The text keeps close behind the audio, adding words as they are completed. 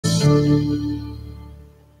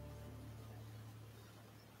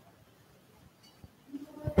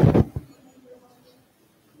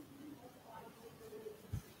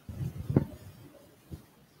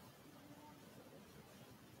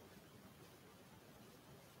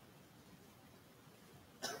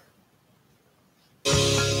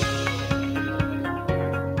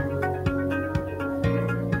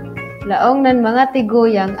Laong nan mga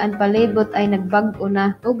tiguyang an palibot ay nagbag-o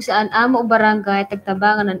na ug saan amo barangay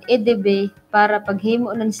tagtabangan ng EDB para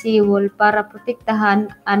paghimo ng seawall para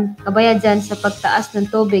protektahan ang kabayadan sa pagtaas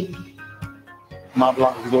ng tubig.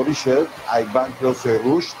 مبلغ گذاری شد یک بانک پلس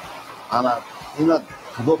رشد انا اینا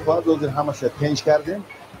دو تا دوزی همش پنج کردیم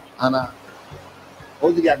انا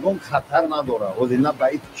او دیگه یکم خطر نداره او دیگه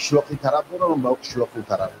باید شلوغی طرف برم با شلوغی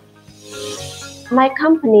طرف. My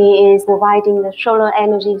company is providing the solar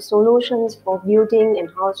energy solutions for building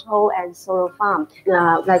and household and solar farm,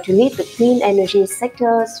 like to lead the clean energy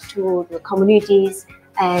sectors to the communities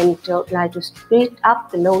and like to spread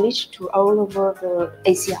up the knowledge to all over the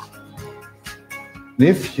Asia.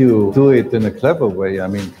 If you do it in a clever way, I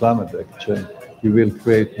mean climate action, you will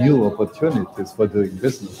create new opportunities for doing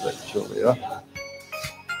business actually. Yeah?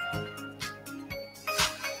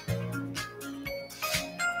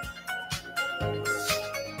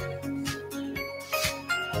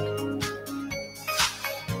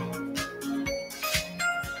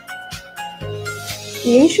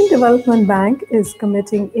 The Asian Development Bank is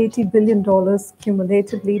committing $80 billion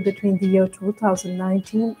cumulatively between the year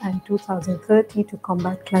 2019 and 2030 to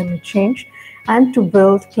combat climate change and to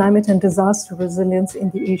build climate and disaster resilience in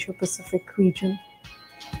the Asia-Pacific region.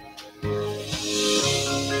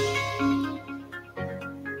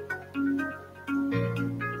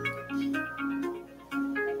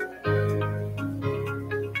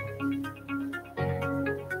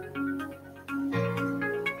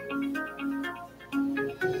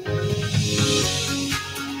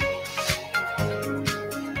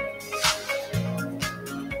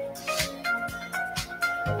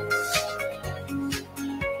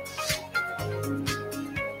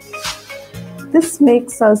 This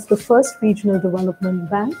makes us the first regional development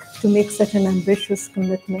bank to make such an ambitious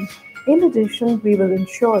commitment. In addition, we will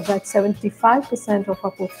ensure that 75% of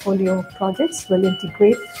our portfolio of projects will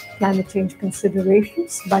integrate climate change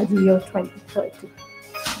considerations by the year 2030.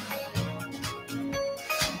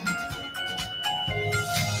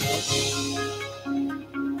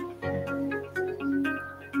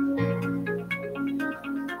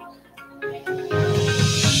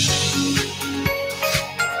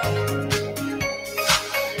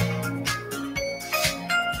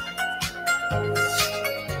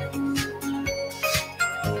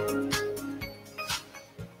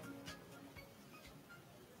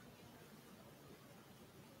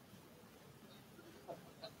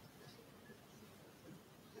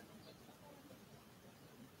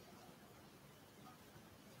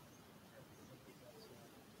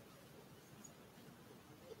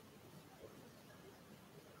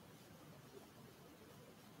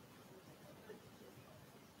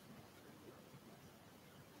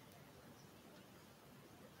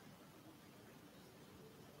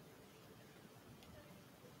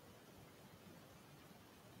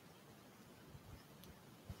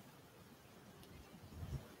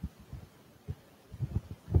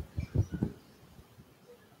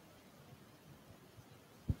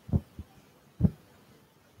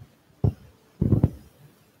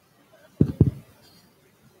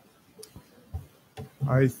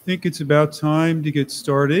 I think it's about time to get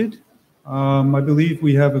started. I believe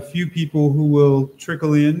we have a few people who will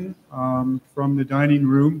trickle in from the dining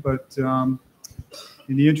room, but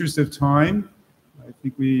in the interest of time, I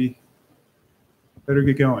think we better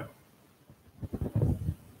get going.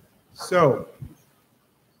 So,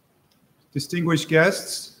 distinguished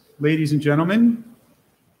guests, ladies and gentlemen,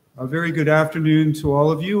 a very good afternoon to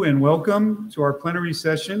all of you and welcome to our plenary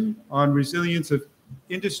session on resilience of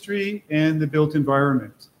industry and the built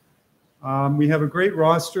environment. We have a great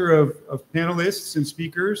roster of panelists and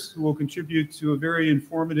speakers who will contribute to a very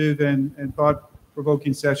informative and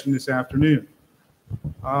thought-provoking session this afternoon.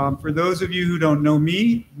 For those of you who don't know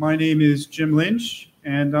me, my name is Jim Lynch,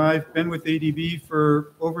 and I've been with ADB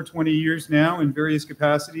for over 20 years now in various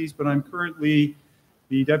capacities, but I'm currently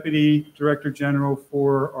the Deputy Director General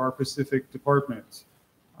for our Pacific Department.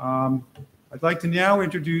 I'd like to now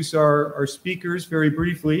introduce our speakers very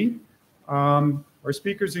briefly. Our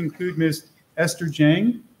speakers include Ms. Esther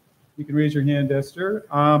Zhang. You can raise your hand, Esther.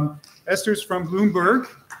 Esther's from Bloomberg.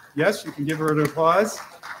 Yes, you can give her an applause.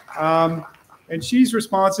 And she's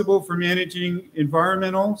responsible for managing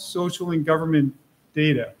environmental, social, and government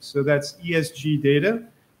data. So that's ESG data,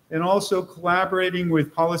 and also collaborating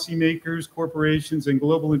with policymakers, corporations, and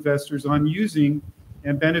global investors on using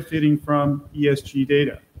and benefiting from ESG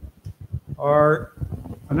data.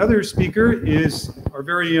 Another speaker is our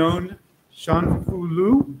very own Shan-Fu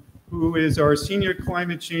Lu, who is our Senior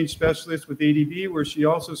Climate Change Specialist with ADB, where she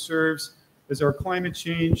also serves as our Climate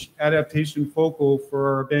Change Adaptation Focal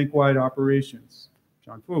for our bank-wide operations.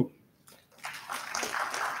 Shan-Fu.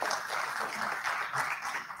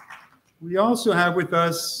 We also have with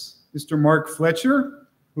us Mr. Mark Fletcher,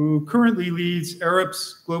 who currently leads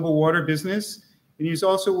Arup's global water business, and he's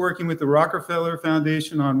also working with the Rockefeller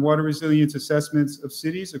Foundation on water resilience assessments of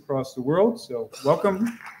cities across the world. So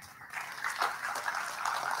welcome.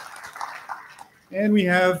 And we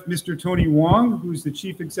have Mr. Tony Wong, who's the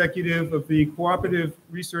Chief Executive of the Cooperative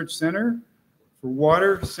Research Center for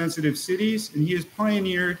Water-Sensitive Cities, and he has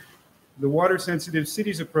pioneered the water-sensitive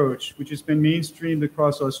cities approach, which has been mainstreamed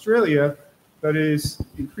across Australia, but is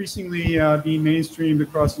increasingly being mainstreamed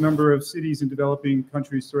across a number of cities in developing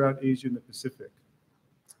countries throughout Asia and the Pacific.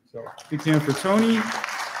 So big hand for Tony.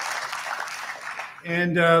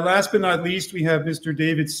 And last but not least, we have Mr.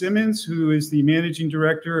 David Simmons, who is the Managing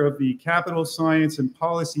Director of the Capital Science and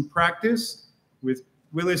Policy Practice with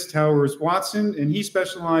Willis Towers Watson, and he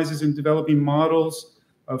specializes in developing models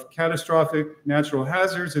of catastrophic natural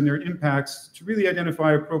hazards and their impacts to really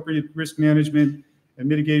identify appropriate risk management and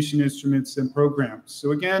mitigation instruments and programs.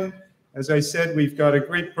 So again, as I said, we've got a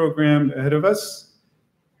great program ahead of us.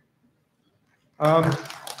 That's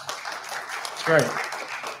right.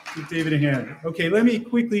 Give David a hand. Okay, let me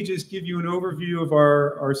quickly just give you an overview of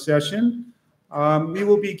our session. We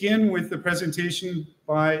will begin with the presentation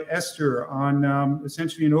by Esther on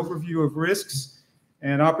essentially an overview of risks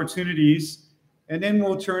and opportunities, and then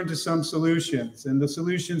we'll turn to some solutions. And the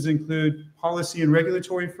solutions include policy and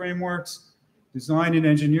regulatory frameworks, design and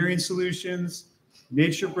engineering solutions,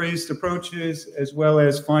 nature-based approaches, as well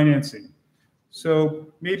as financing.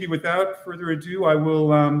 So maybe without further ado, I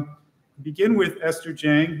will begin with Esther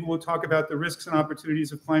Jang, who will talk about the risks and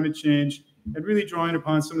opportunities of climate change and really drawing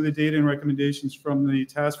upon some of the data and recommendations from the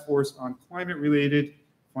Task Force on Climate-Related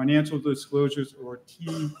Financial Disclosures, or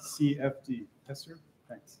TCFD. Esther,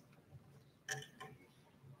 thanks.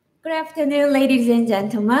 Good afternoon, ladies and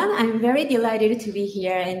gentlemen. I'm very delighted to be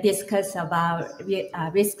here and discuss about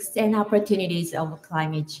risks and opportunities of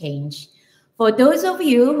climate change. For those of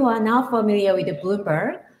you who are not familiar with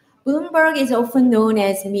Bloomberg, Bloomberg is often known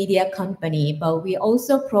as a media company, but we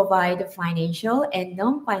also provide financial and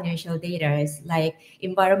non-financial data like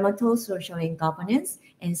environmental, social, and governance,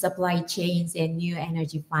 and supply chains and new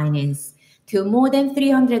energy finance to more than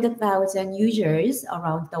 300,000 users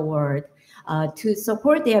around the world to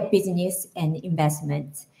support their business and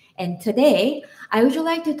investments. And today, I would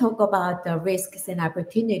like to talk about the risks and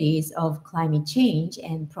opportunities of climate change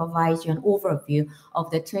and provide you an overview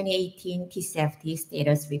of the 2018 TCFD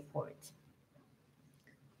status report.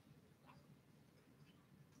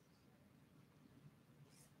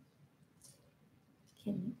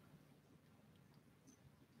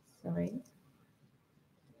 Sorry.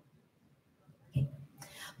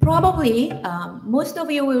 Probably, most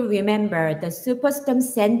of you will remember the superstorm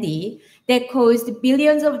Sandy that caused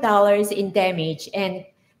billions of dollars in damage and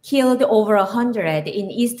killed over 100 in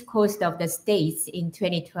east coast of the states in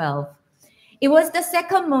 2012. It was the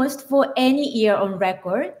second most for any year on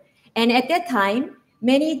record, and at that time,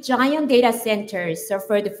 many giant data centers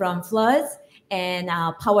suffered from floods and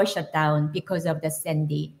power shutdown because of the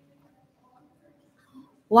Sandy.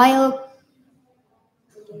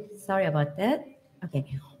 Sorry about that. Okay.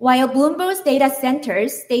 While Bloomberg's data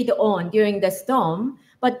centers stayed on during the storm,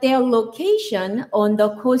 but their location on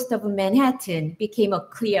the coast of Manhattan became a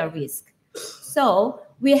clear risk. So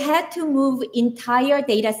we had to move entire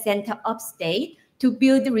data center upstate to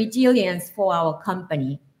build resilience for our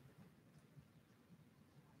company.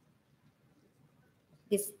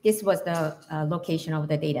 This was the location of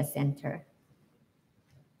the data center.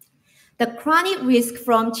 The chronic risk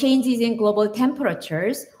from changes in global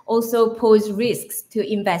temperatures also pose risks to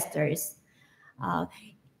investors.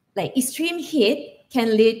 Like extreme heat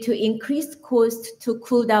can lead to increased cost to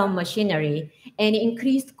cool down machinery and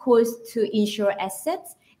increased cost to insure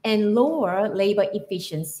assets and lower labor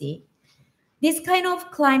efficiency. This kind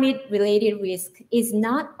of climate-related risk is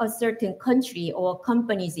not a certain country or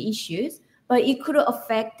company's issues, but it could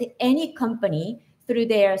affect any company through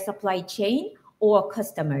their supply chain or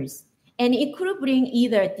customers. And it could bring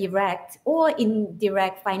either direct or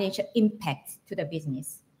indirect financial impact to the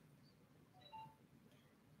business.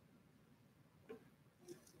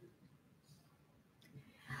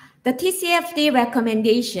 The TCFD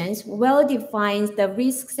recommendations well defines the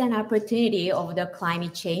risks and opportunity of the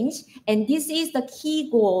climate change, and this is the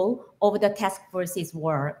key goal of the task force's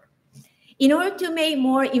work. In order to make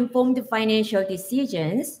more informed financial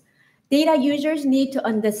decisions, data users need to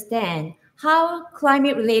understand how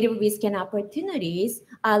climate-related risks and opportunities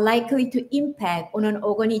are likely to impact on an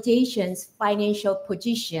organization's financial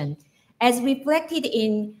position, as reflected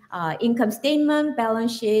in income statement,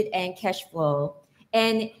 balance sheet, and cash flow.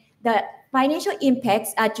 And the financial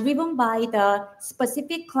impacts are driven by the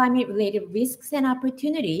specific climate-related risks and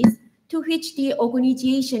opportunities to which the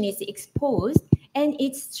organization is exposed and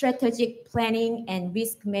its strategic planning and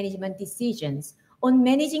risk management decisions on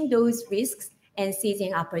managing those risks and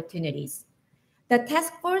seizing opportunities. The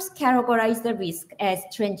task force categorized the risk as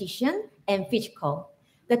transition and physical.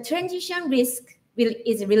 The transition risk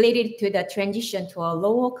is related to the transition to a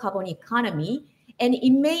lower carbon economy, and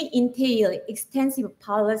it may entail extensive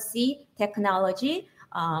policy, technology,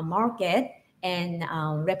 market, and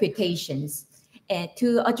reputations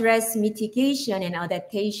to address mitigation and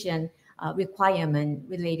adaptation requirement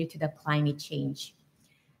related to the climate change.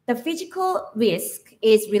 The physical risk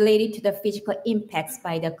is related to the physical impacts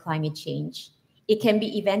by the climate change. It can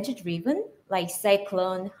be event-driven, like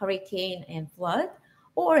cyclone, hurricane, and flood,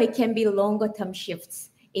 or it can be longer-term shifts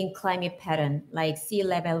in climate pattern, like sea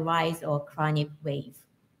level rise or chronic wave.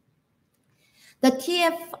 The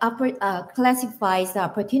TF classifies the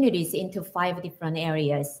opportunities into 5 different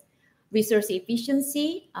areas: resource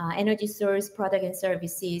efficiency, energy source, product and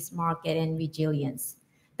services, market, and resilience.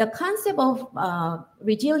 The concept of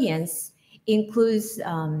resilience involves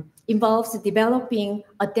developing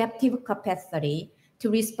adaptive capacity to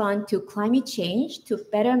respond to climate change to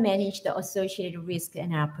better manage the associated risks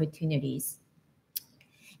and opportunities.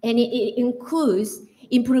 And it includes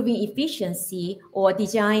improving efficiency or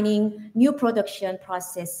designing new production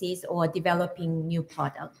processes or developing new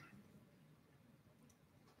products.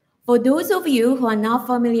 For those of you who are not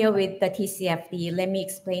familiar with the TCFD, let me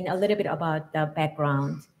explain a little bit about the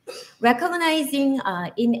background. Recognizing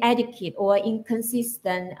inadequate or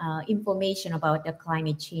inconsistent information about the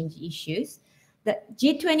climate change issues, the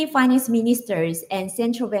G20 finance ministers and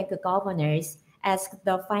central bank governors asked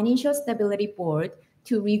the Financial Stability Board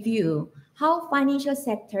to review how financial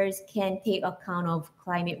sectors can take account of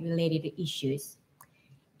climate-related issues.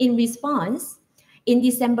 In response, in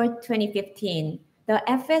December 2015, the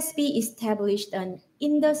FSB established an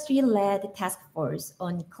industry-led task force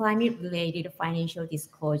on climate-related financial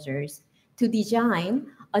disclosures to design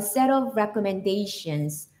a set of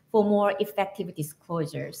recommendations for more effective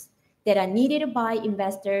disclosures that are needed by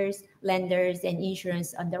investors, lenders, and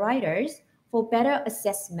insurance underwriters for better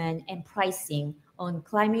assessment and pricing on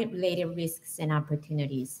climate-related risks and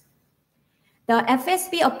opportunities. The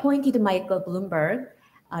FSB appointed Michael Bloomberg,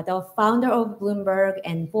 the founder of Bloomberg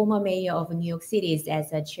and former mayor of New York City,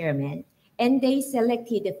 as a chairman, and they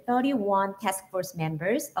selected 31 task force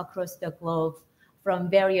members across the globe from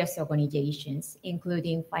various organizations,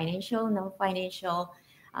 including financial, non-financial,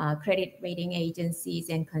 credit rating agencies,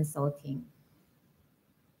 and consulting.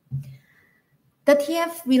 The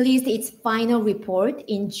TF released its final report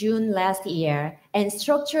in June last year and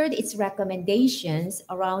structured its recommendations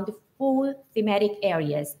around 4 thematic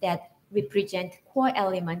areas that represent core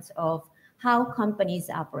elements of how companies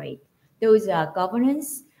operate. Those are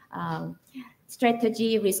governance,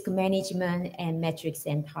 strategy, risk management, and metrics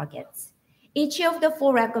and targets. Each of the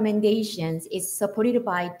 4 recommendations is supported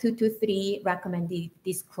by 2 to 3 recommended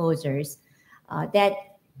disclosures that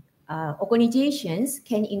organizations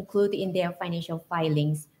can include in their financial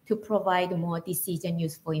filings to provide more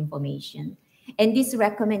decision-useful information. And this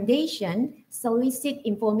recommendation solicits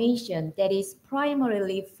information that is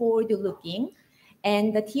primarily forward-looking,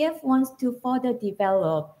 and the TF wants to further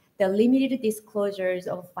develop the limited disclosures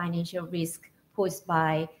of financial risk posed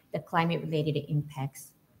by the climate-related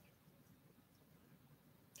impacts.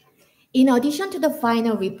 In addition to the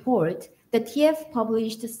final report, the TF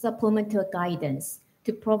published supplemental guidance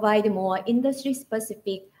to provide more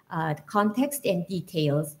industry-specific context and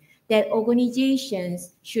details that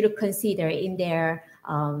organizations should consider in their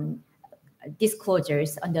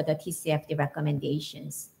disclosures under the TCFD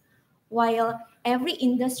recommendations. While every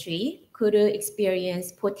industry could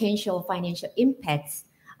experience potential financial impacts,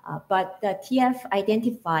 but the TF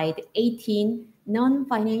identified 18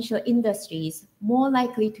 non-financial industries more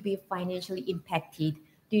likely to be financially impacted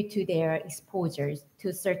due to their exposures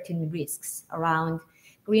to certain risks around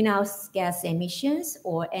greenhouse gas emissions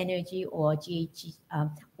or energy or GHG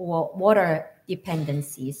or water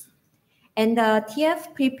dependencies. And the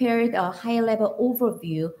TF prepared a high-level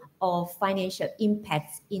overview of financial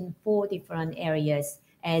impacts in 4 different areas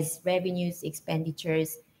as revenues,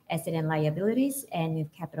 expenditures, asset and liabilities,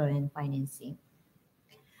 and capital and financing.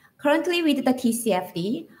 Currently, with the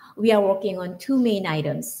TCFD, we are working on two main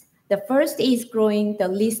items. The first is growing the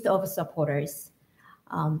list of supporters.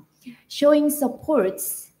 Showing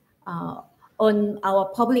supports on our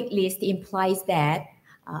public list implies that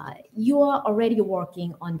you are already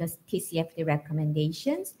working on the TCFD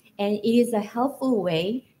recommendations, and it is a helpful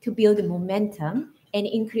way to build momentum and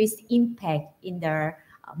increase impact in the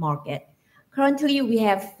market. Currently, we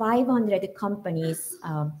have 500 companies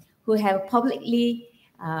who have publicly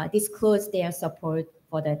disclosed their support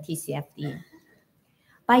for the TCFD.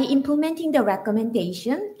 By implementing the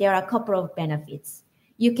recommendation, there are a couple of benefits.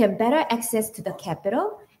 You can better access to the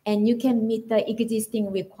capital, and you can meet the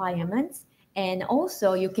existing requirements, and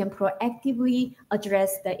also you can proactively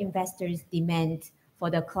address the investors' demand for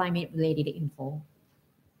the climate-related info.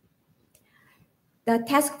 The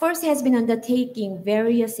task force has been undertaking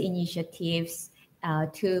various initiatives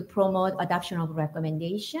to promote adoption of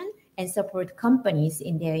recommendation and support companies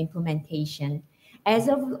in their implementation. As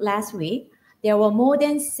of last week, there were more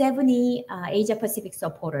than 70 Asia-Pacific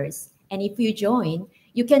supporters. And if you join,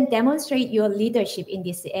 you can demonstrate your leadership in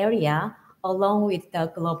this area along with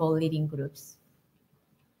the global leading groups.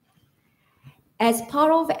 As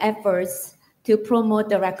part of efforts to promote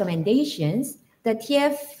the recommendations, the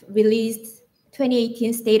TF released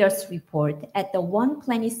 2018 status report at the One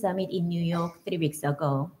Planet Summit in New York 3 weeks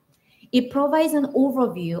ago. It provides an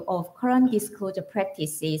overview of current disclosure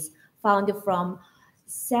practices found from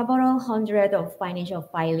several hundred of financial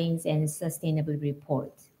filings and sustainability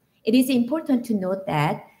reports. It is important to note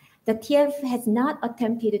that the TF has not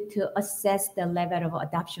attempted to assess the level of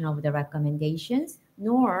adoption of the recommendations,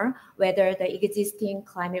 nor whether the existing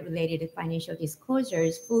climate-related financial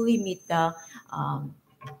disclosures fully meet the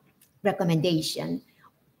recommendation.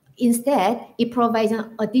 Instead, it provides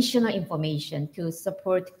an additional information to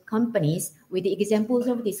support companies with examples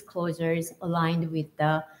of disclosures aligned with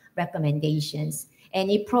the recommendations.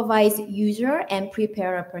 And it provides user and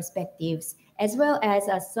preparer perspectives, as well as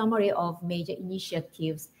a summary of major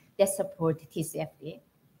initiatives that support TCFD.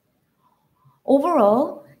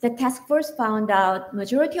 Overall, the task force found out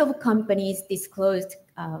majority of companies disclosed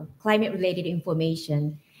climate-related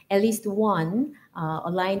information, at least one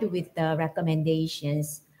aligned with the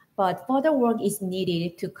recommendations, but further work is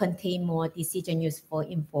needed to contain more decision-useful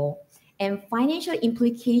info. And financial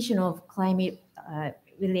implication of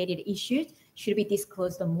climate-related issues should be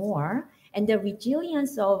disclosed more, and the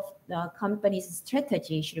resilience of the company's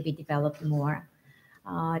strategy should be developed more.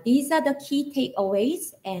 These are the key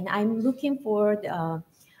takeaways, and I'm looking for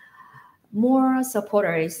more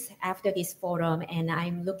supporters after this forum, and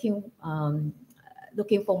I'm looking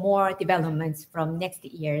for more developments from next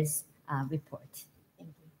year's report.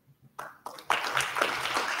 Thank you.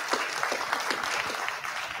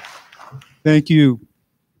 Thank you.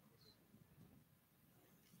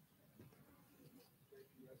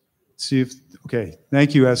 Okay,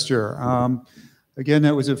 thank you, Esther. Again,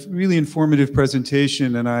 that was a really informative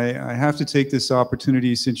presentation, and I have to take this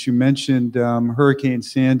opportunity since you mentioned Hurricane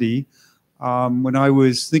Sandy. When I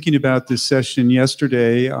was thinking about this session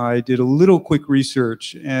yesterday, I did a little quick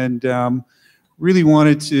research and really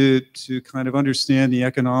wanted to kind of understand the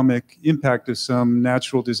economic impact of some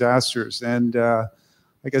natural disasters. And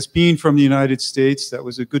I guess being from the United States, that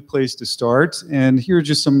was a good place to start. And here are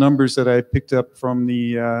just some numbers that I picked up from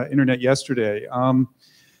the internet yesterday.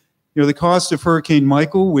 You know, the cost of Hurricane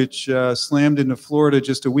Michael, which slammed into Florida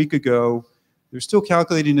just a week ago, they're still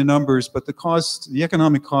calculating the numbers, but the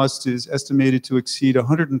economic cost is estimated to exceed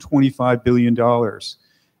 $125 billion.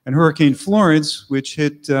 And Hurricane Florence, which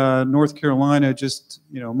hit North Carolina just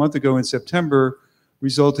a month ago in September,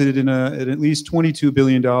 resulted in at least $22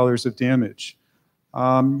 billion of damage.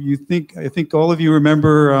 I think all of you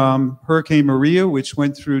remember Hurricane Maria, which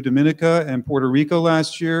went through Dominica and Puerto Rico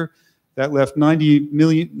last year. That left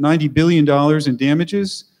 $90 billion in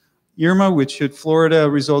damages. Irma, which hit Florida,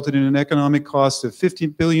 resulted in an economic cost of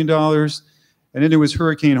 $50 billion. And then there was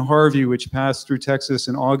Hurricane Harvey, which passed through Texas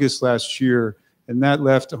in August last year, and that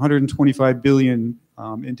left $125 billion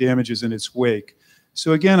in damages in its wake.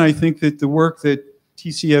 So again, I think that the work that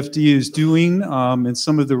TCFD is doing and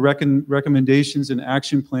some of the recommendations and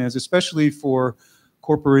action plans, especially for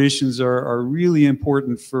corporations, are really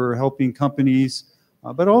important for helping companies,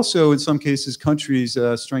 but also in some cases countries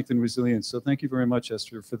strengthen resilience. So thank you very much,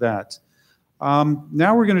 Esther, for that.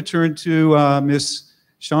 Now we're going to turn to Ms.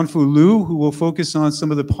 Shanfu Liu, who will focus on some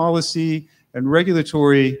of the policy and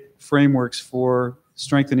regulatory frameworks for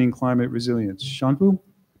strengthening climate resilience. Shanfu?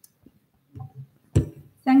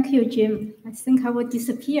 Thank you, Jim. I think I will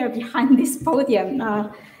disappear behind this podium.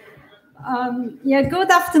 Yeah,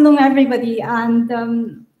 good afternoon, everybody.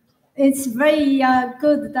 And it's very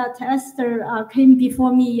good that Esther came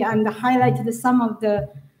before me and highlighted some of the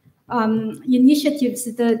initiatives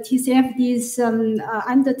the TCFD is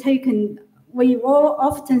undertaken. We all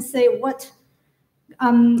often say what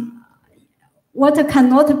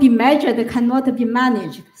cannot be measured cannot be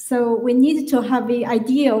managed. So we need to have an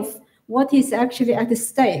idea of what is actually at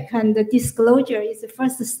stake, and the disclosure is the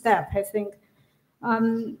first step, I think.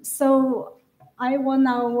 So I will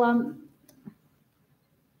now.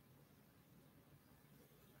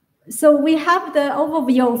 So we have the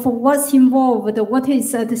overview of what's involved, what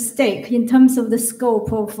is at stake in terms of the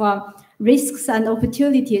scope of risks and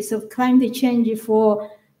opportunities of climate change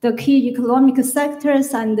for the key economic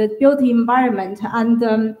sectors and the built environment.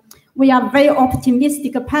 And we are very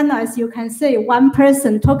optimistic panel, as you can see, one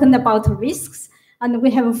person talking about risks, and we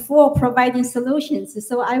have 4 providing solutions.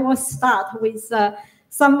 So I will start with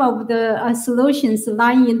some of the solutions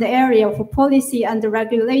lying in the area of policy and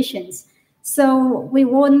regulations. So we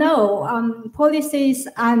all know policies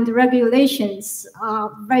and regulations are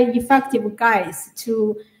very effective guides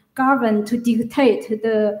to govern, to dictate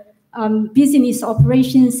the business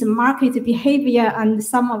operations, market behavior, and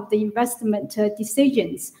some of the investment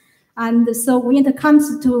decisions. And so when it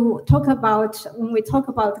comes to when we talk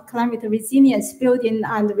about climate resilience building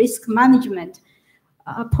and risk management,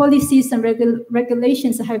 policies and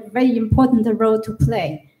regulations have a very important role to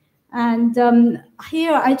play. And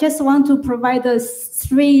here I just want to provide us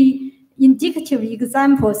 3 indicative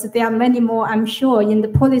examples. There are many more, I'm sure, in the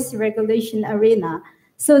policy regulation arena.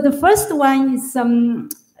 So the first one is in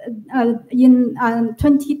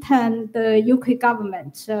 2010, the UK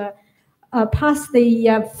government passed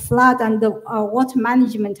the Flood and the Water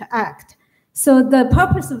Management Act. So the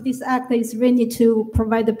purpose of this act is really to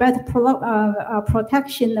provide a better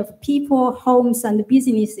protection of people, homes, and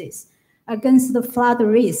businesses against the flood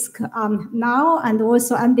risk now and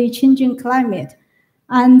also under changing climate.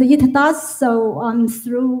 And it does so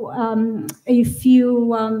through a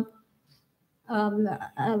few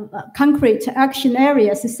concrete action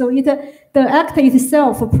areas. So the act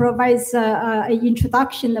itself provides an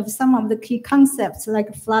introduction of some of the key concepts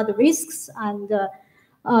like flood risks and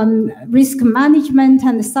risk management,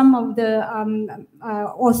 and some of the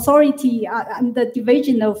authority and the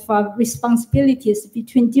division of responsibilities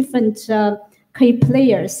between different key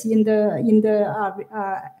players in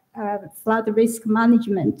the flood risk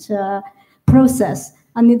management process.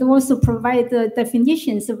 And it also provides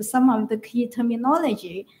definitions of some of the key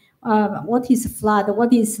terminology. What is flood?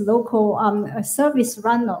 What is local service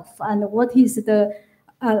runoff? And what is the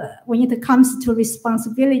when it comes to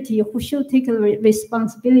responsibility, who should take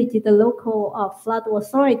responsibility, the local flood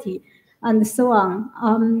authority, and so on.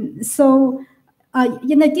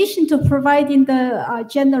 In addition to providing the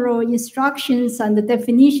general instructions and the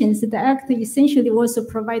definitions, the Act essentially also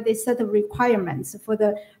provides a set of requirements for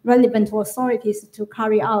the relevant authorities to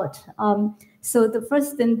carry out. So the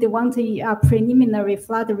first thing, they want a preliminary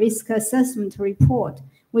flood risk assessment report,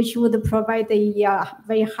 which would provide a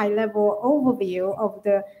very high-level overview of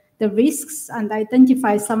the risks and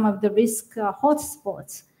identify some of the risk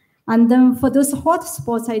hotspots. And then for those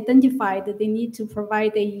hotspots identified, they need to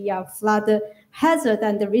provide a flood hazard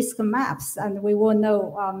and the risk maps. And we all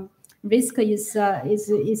know risk is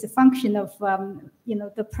a function of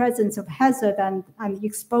the presence of hazard and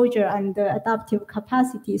exposure and adaptive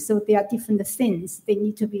capacity. So they are different things. They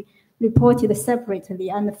need to be reported separately.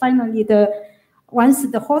 And finally, once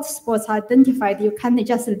the hotspots are identified, you can't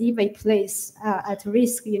just leave a place at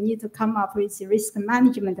risk. You need to come up with a risk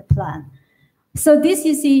management plan. So this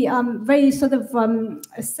is a very sort of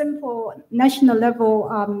a simple national level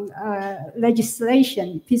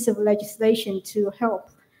piece of legislation to help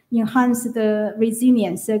enhance the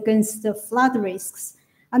resilience against the flood risks.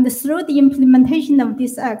 And through the implementation of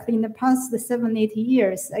this act in the past 7-8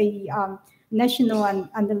 years, national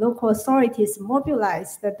and the local authorities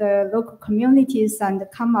mobilized the local communities and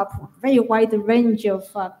come up with a very wide range of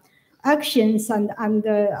actions and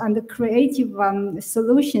creative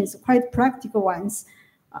solutions, quite practical ones,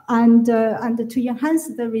 and to enhance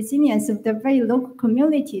the resilience of the very local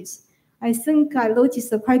communities. I think I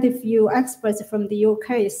noticed quite a few experts from the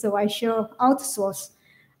UK, so I shall outsource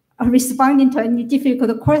responding to any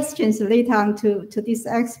difficult questions later on to these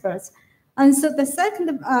experts. And so the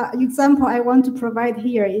second example I want to provide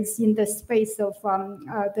here is in the space of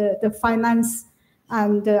the finance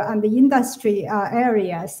and the industry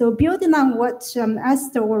area. So building on what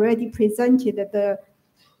Esther already presented, the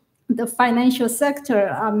the financial sector,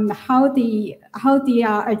 how they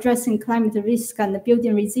are addressing climate risk and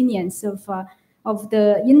building resilience of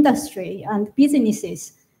the industry and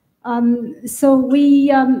businesses. So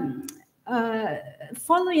we,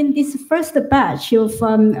 following this first batch of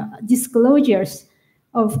disclosures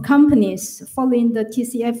of companies following the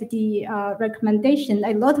TCFD recommendation,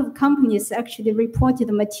 a lot of companies actually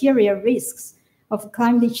reported material risks of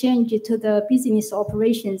climate change to the business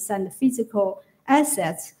operations and physical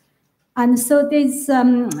assets. And so there's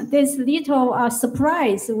little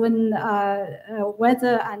surprise when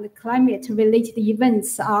weather and climate-related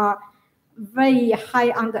events are very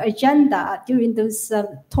high on the agenda during those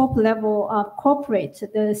top-level corporate,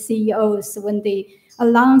 the CEOs, when they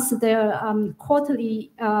announce their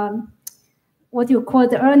quarterly, what you call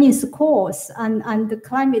the earnings calls, and the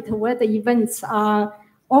climate weather events are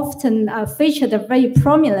often featured very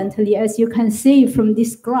prominently, as you can see from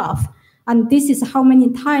this graph. And this is how many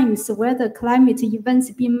times weather climate events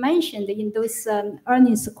being mentioned in those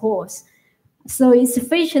earnings calls. So it's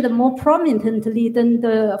featured more prominently than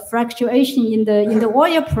the fluctuation in the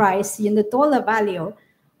oil price, in the dollar value,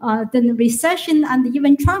 than recession and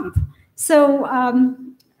even Trump. So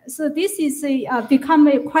so this is become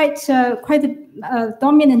a quite a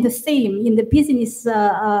dominant theme in the business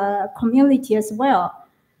community as well.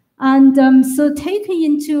 And so taking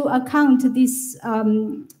into account this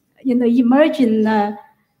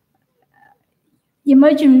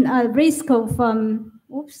emerging risk of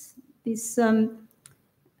this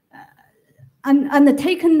and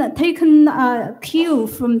taken cue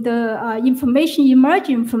from the information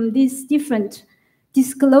emerging from these different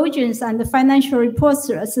disclosures and the financial reports,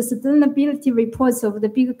 sustainability reports of the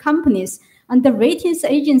big companies, and the ratings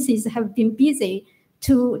agencies have been busy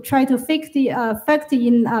to try to factor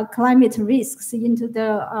in climate risks into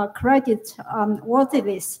the credit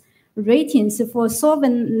worthiness ratings for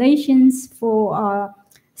sovereign nations, for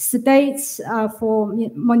states, for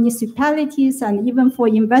municipalities, and even for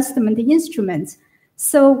investment instruments.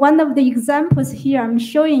 So one of the examples here I'm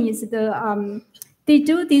showing is they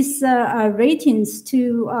do these ratings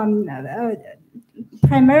to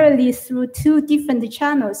primarily through two different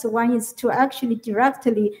channels. One is to actually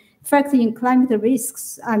directly factor in climate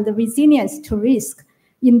risks and the resilience to risk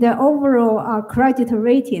in the overall credit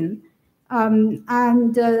rating. And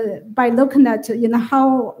by looking at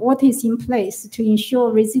what is in place to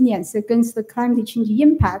ensure resilience against the climate change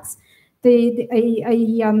impacts,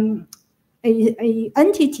 a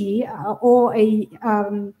entity or a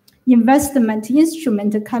investment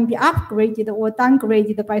instrument can be upgraded or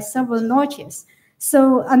downgraded by several notches.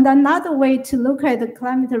 So, and another way to look at the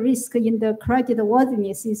climate risk in the credit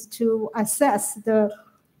worthiness is to assess the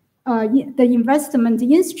investment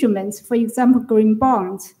instruments, for example, green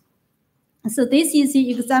bonds. So this is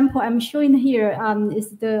the example I'm showing here,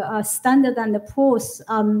 is the Standard & Poor's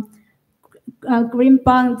green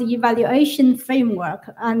bond evaluation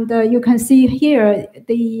framework. And you can see here,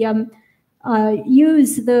 they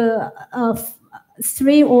use the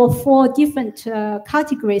 3 or 4 different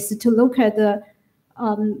categories to look at the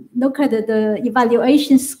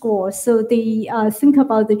evaluation score. So they think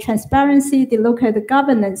about the transparency, they look at the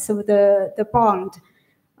governance of the bond,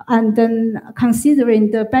 and then considering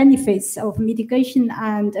the benefits of mitigation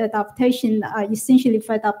and adaptation. Essentially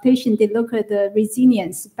for adaptation, they look at the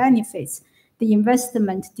resilience benefits the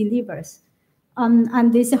investment delivers.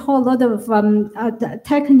 And there's a whole lot of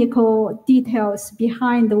technical details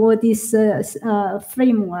behind all this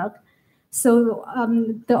framework. So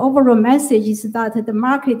the overall message is that the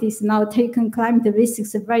market is now taking climate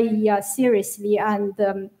risks very seriously and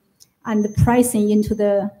pricing into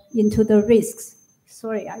the risks.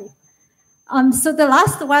 Sorry, so the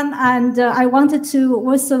last one, and I wanted to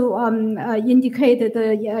also indicate that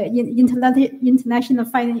the international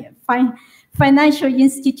financial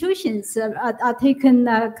institutions are taking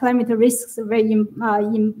climate risks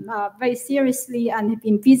very seriously and have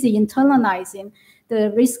been busy internalizing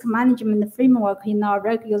the risk management framework in our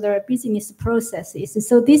regular business processes.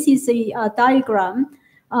 So this is a diagram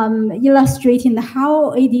illustrating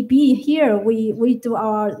how ADB here we do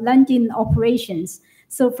our lending operations.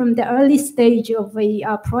 So from the early stage of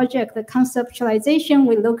a project, the conceptualization,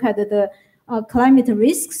 we look at the climate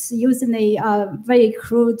risks using a very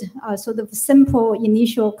crude, sort of simple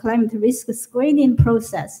initial climate risk screening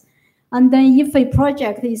process. And then if a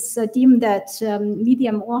project is deemed at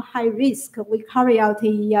medium or high risk, we carry out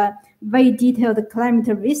a very detailed climate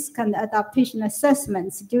risk and adaptation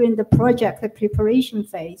assessments during the project preparation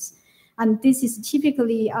phase. And this is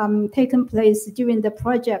typically taken place during the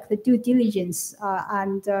project due diligence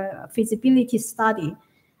and feasibility study.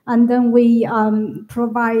 And then we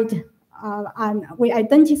provide and we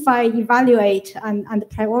identify, evaluate, and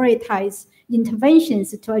prioritize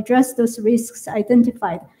interventions to address those risks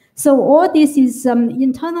identified. So all this is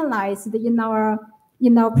internalized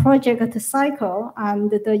in our project cycle,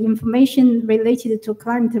 and the information related to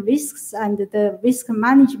climate risks and the risk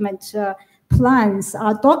management plans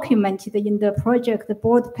are documented in the project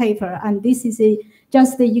board paper. And this is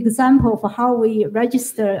just the example of how we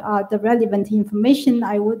register the relevant information.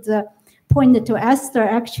 I would point to Esther.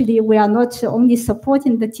 Actually, we are not only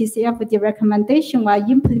supporting the TCFD recommendation, we are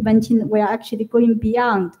implementing, we are actually going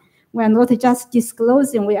beyond. We are not just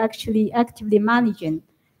disclosing, we're actually actively managing.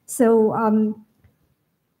 So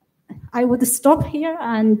I would stop here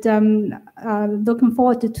and looking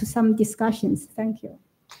forward to some discussions. Thank you.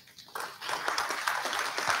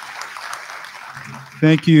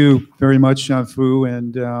 Thank you very much, Shanfu.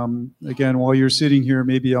 And again, while you're sitting here,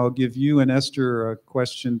 maybe I'll give you and Esther a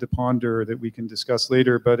question to ponder that we can discuss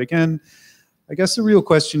later. But again, I guess the real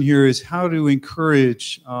question here is how to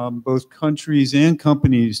encourage both countries and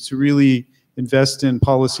companies to really invest in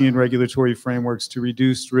policy and regulatory frameworks to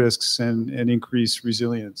reduce risks and increase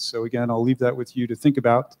resilience. So again, I'll leave that with you to think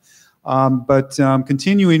about. But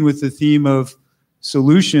continuing with the theme of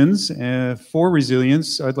solutions for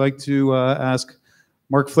resilience, I'd like to ask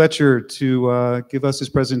Mark Fletcher to give us his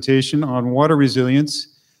presentation on water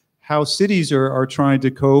resilience, how cities are trying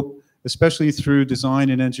to cope, especially through design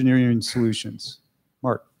and engineering solutions.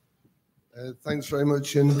 Mark. Thanks very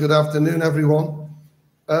much, and good afternoon, everyone.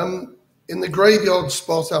 In the graveyard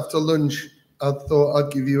spot after lunch, I thought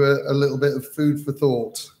I'd give you a little bit of food for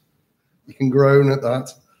thought. You can groan at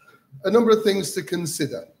that. A number of things to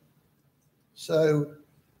consider. So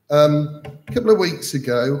a couple of weeks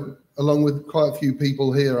ago, along with quite a few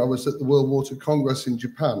people here, I was at the World Water Congress in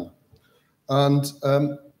Japan. And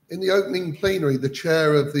in the opening plenary, the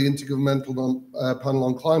chair of the Intergovernmental Panel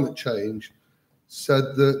on Climate Change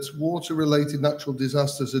said that water-related natural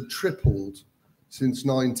disasters had tripled since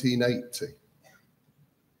 1980.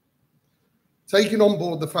 Taking on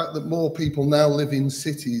board the fact that more people now live in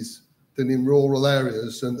cities than in rural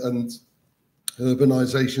areas and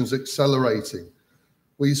urbanization's accelerating,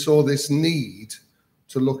 we saw this need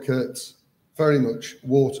to look at very much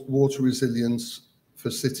water resilience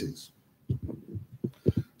for cities.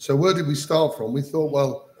 So where did we start from? We thought,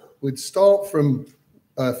 well, we'd start from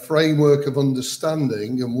a framework of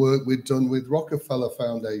understanding and work we'd done with Rockefeller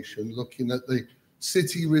Foundation, looking at the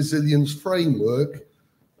City Resilience Framework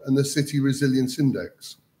and the City Resilience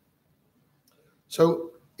Index.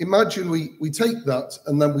 So imagine we take that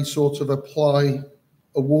and then we sort of apply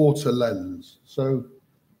a water lens. So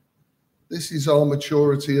this is our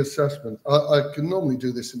maturity assessment. I can normally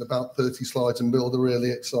do this in about 30 slides and build a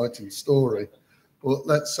really exciting story, but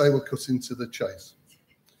let's say we're cutting to the chase.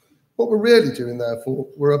 What we're really doing, therefore,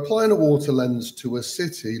 we're applying a water lens to a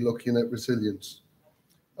city looking at resilience.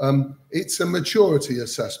 It's a maturity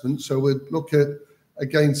assessment, so we'd look at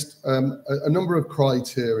against a number of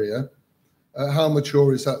criteria. How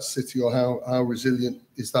mature is that city, or how resilient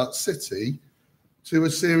is that city, to a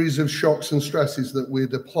series of shocks and stresses that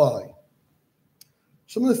we'd apply.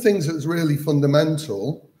 Some of the things that's really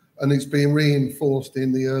fundamental, and it's being reinforced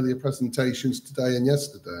in the earlier presentations today and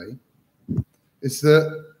yesterday, is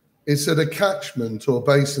that it's at a catchment or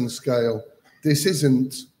basin scale. This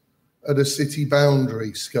isn't at a city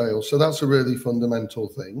boundary scale. So that's a really fundamental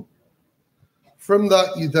thing. From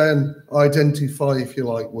that, you then identify, if you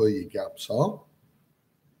like, where your gaps are.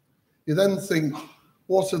 You then think,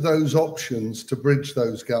 what are those options to bridge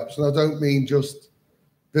those gaps? And I don't mean just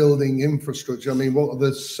building infrastructure. I mean, what are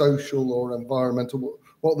the social or environmental,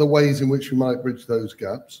 what are the ways in which we might bridge those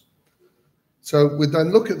gaps? So we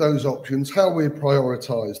then look at those options, how we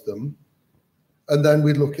prioritize them, and then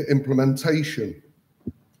we look at implementation.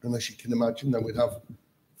 And as you can imagine, then we'd have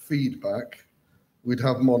feedback, we'd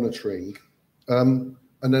have monitoring, and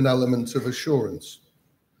an element of assurance.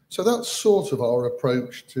 So that's sort of our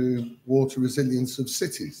approach to water resilience of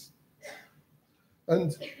cities.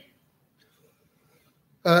 And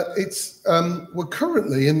we're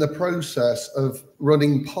currently in the process of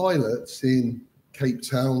running pilots in Cape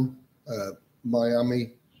Town,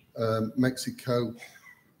 Miami, Mexico,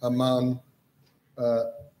 Amman,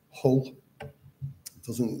 Hull.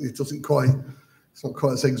 It's not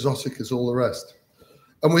quite as exotic as all the rest.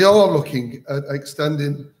 And we are looking at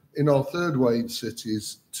extending in our third wave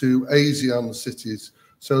cities to ASEAN cities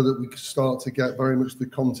so that we can start to get very much the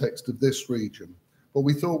context of this region. But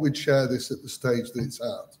we thought we'd share this at the stage that it's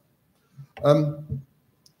at. And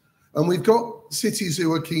we've got cities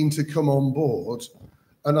who are keen to come on board.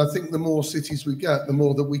 And I think the more cities we get, the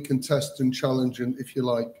more that we can test and challenge and, if you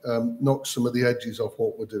like, knock some of the edges off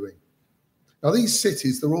what we're doing. Now, these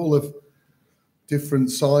cities, they're all of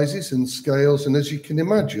different sizes and scales, and as you can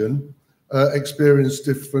imagine, experience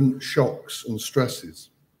different shocks and stresses.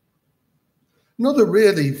 Another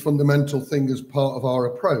really fundamental thing as part of our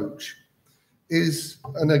approach is,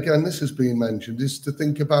 and again, this has been mentioned, is to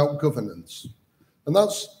think about governance. And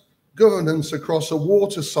that's governance across a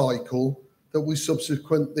water cycle that we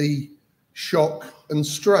subsequently shock and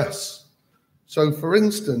stress. So, for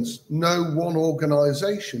instance, no one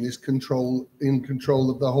organisation is in control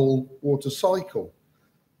of the whole water cycle.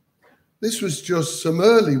 This was just some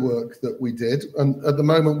early work that we did, and at the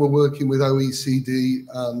moment we're working with OECD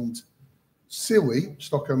and SIWI,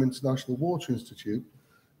 Stockholm International Water Institute,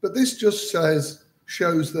 but this just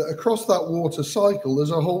shows that across that water cycle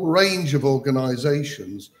there's a whole range of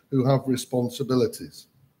organisations who have responsibilities.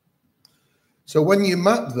 So when you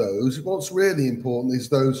map those, what's really important is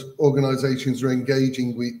those organisations are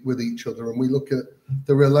engaging with each other, and we look at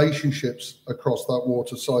the relationships across that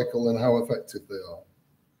water cycle and how effective they are.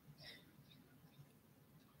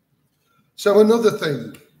 So another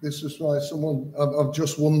thing, this was why I've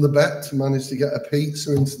just won the bet to manage to get a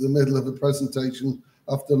pizza into the middle of a presentation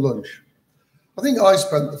after lunch. I think I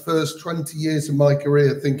spent the first 20 years of my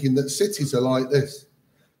career thinking that cities are like this.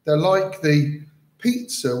 They're like the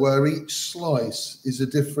pizza where each slice is a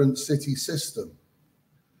different city system.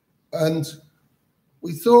 And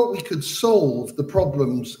we thought we could solve the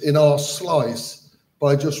problems in our slice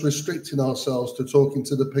by just restricting ourselves to talking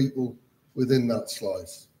to the people within that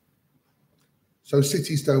slice. So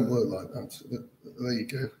cities don't work like that. There you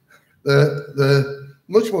go. They're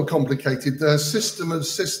much more complicated. They're a system of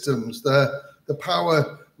systems. They're the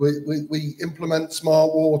power, we implement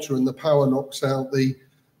smart water and the power knocks out the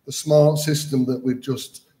smart system that we've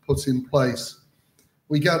just put in place.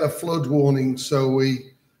 We get a flood warning, so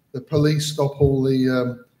the police stop all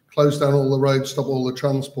the, close down all the roads, stop all the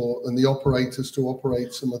transport, and the operators to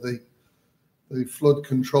operate some of the flood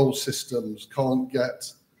control systems can't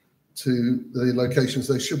get to the locations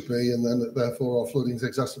they should be, and then therefore our flooding is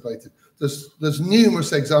exacerbated. There's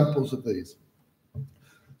numerous examples of these.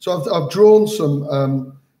 So I've drawn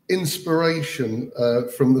some inspiration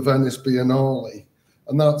from the Venice Biennale,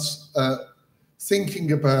 and that's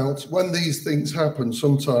thinking about when these things happen,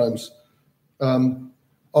 sometimes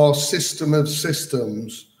our system of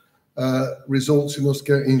systems results in us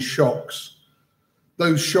getting shocks.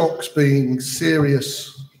 Those shocks being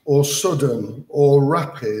serious or sudden or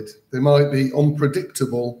rapid. They might be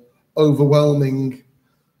unpredictable, overwhelming,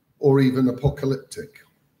 or even apocalyptic.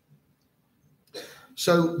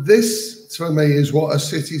 So this, for me, is what a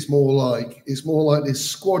city's more like. It's more like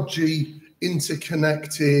this squodgy,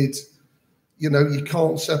 interconnected, you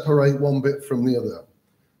can't separate one bit from the other.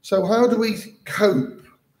 So how do we cope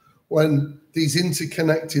when these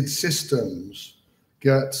interconnected systems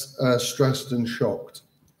get stressed and shocked?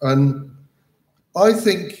 And I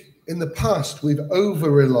think in the past, we've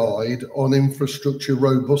over-relied on infrastructure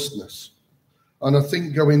robustness. And I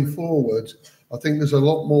think going forward, I think there's a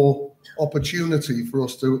lot more opportunity for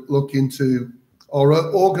us to look into our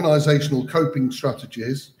organisational coping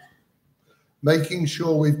strategies, making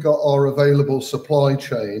sure we've got our available supply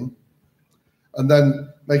chain, and then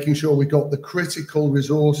making sure we've got the critical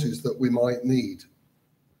resources that we might need.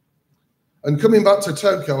 And coming back to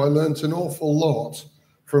Tokyo, I learned an awful lot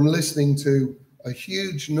from listening to a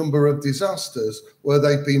huge number of disasters where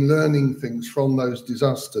they've been learning things from those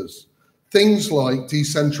disasters. Things like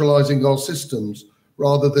decentralizing our systems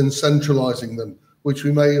rather than centralizing them, which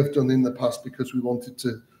we may have done in the past because we wanted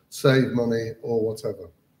to save money or whatever.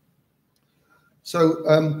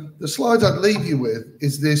 So the slide I'd leave you with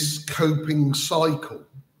is this coping cycle.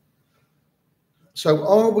 So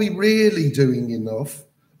are we really doing enough?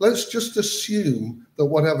 Let's just assume that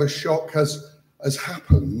whatever shock has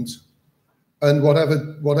happened and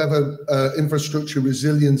whatever infrastructure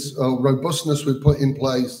resilience or robustness we've put in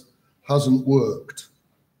place hasn't worked.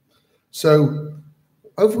 So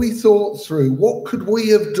have we thought through what could we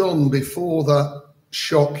have done before that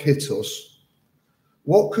shock hit us?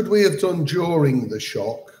 What could we have done during the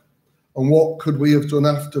shock? And what could we have done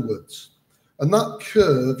afterwards? And that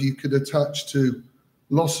curve you could attach to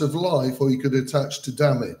loss of life or you could attach to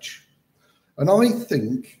damage. And I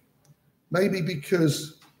think maybe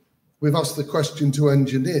because we've asked the question to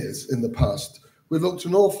engineers in the past, we've looked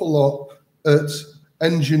an awful lot at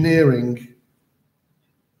engineering.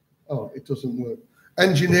 Oh, it doesn't work.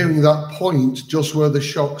 Engineering that point just where the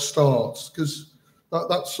shock starts, because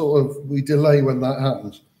that's sort of, we delay when that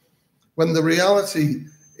happens. When the reality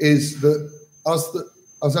is that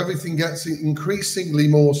as everything gets increasingly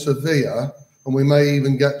more severe, and we may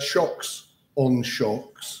even get shocks on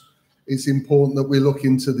shocks, it's important that we look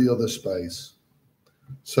into the other space.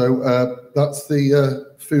 So that's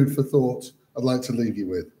the food for thought I'd like to leave you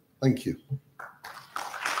with. Thank you.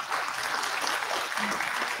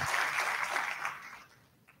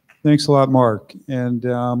 Thanks a lot, Mark. And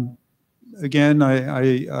again,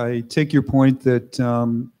 I take your point that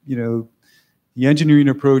you know, the engineering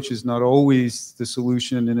approach is not always the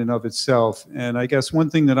solution in and of itself. And I guess one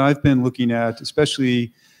thing that I've been looking at,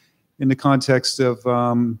 especially in the context of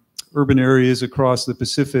urban areas across the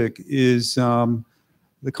Pacific, is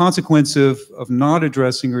the consequence of not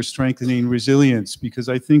addressing or strengthening resilience. Because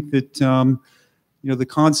I think that you know, the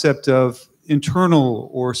concept of internal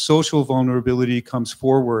or social vulnerability comes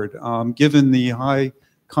forward. Given the high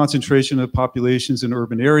concentration of populations in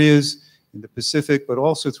urban areas in the Pacific, but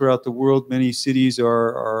also throughout the world, many cities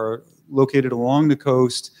are located along the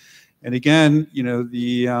coast. And again, you know,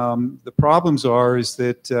 the problems is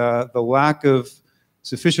that the lack of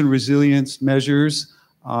sufficient resilience measures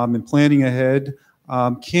and planning ahead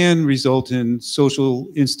can result in social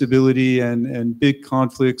instability and big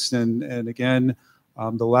conflicts, and again,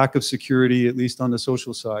 the lack of security, at least on the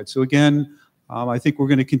social side. So again, I think we're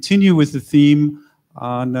going to continue with the theme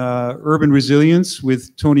on urban resilience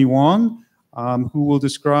with Tony Wong, who will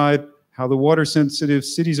describe how the water-sensitive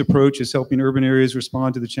cities approach is helping urban areas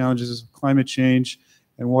respond to the challenges of climate change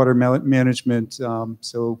and water management.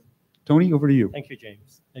 So, Tony, over to you. Thank you,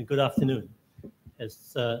 James, and good afternoon.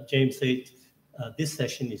 As James said, this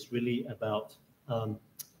session is really about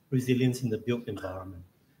resilience in the built environment.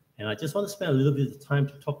 And I just want to spend a little bit of time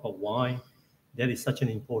to talk about why that is such an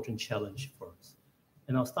important challenge for us.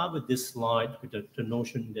 And I'll start with this slide with the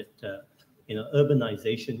notion that you know,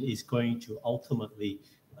 urbanization is going to ultimately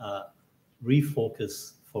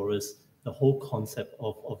refocus for us the whole concept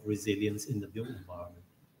of resilience in the built environment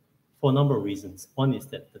for a number of reasons. One is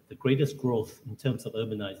that the greatest growth in terms of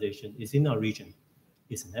urbanization is in our region.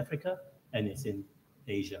 It's in Africa and it's in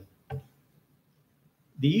Asia.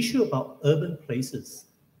 The issue about urban places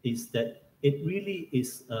is that it really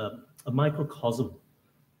is a microcosm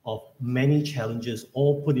of many challenges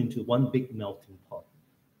all put into one big melting pot.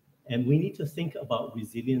 And we need to think about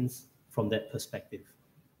resilience from that perspective.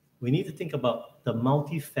 We need to think about the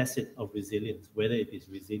multifaceted of resilience, whether it is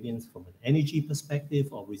resilience from an energy perspective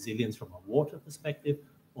or resilience from a water perspective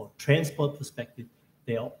or transport perspective.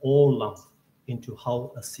 They are all lumped into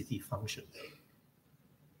how a city functions.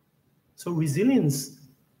 So resilience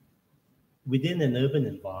within an urban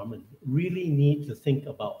environment really need to think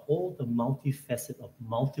about all the multifaceted of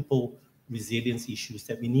multiple resilience issues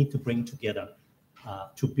that we need to bring together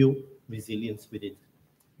to build resilience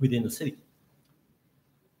within the city.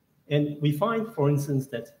 And we find, for instance,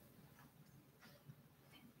 that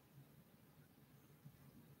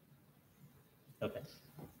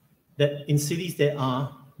in cities there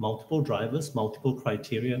are multiple drivers, multiple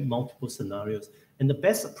criteria, multiple scenarios. And the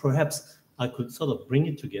best, perhaps, I could sort of bring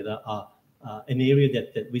it together are an area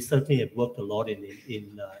that we certainly have worked a lot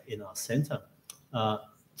in our center.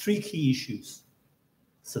 Three key issues: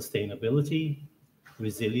 sustainability,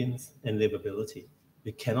 resilience, and livability.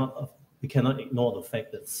 We cannot ignore the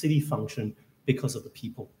fact that city function because of the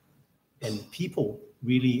people, and people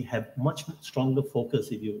really have much stronger focus.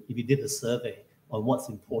 If you did a survey on what's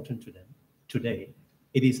important to them today,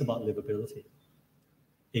 it is about livability.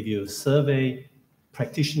 If you survey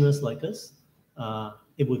practitioners like us,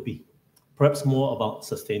 it would be perhaps more about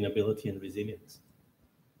sustainability and resilience.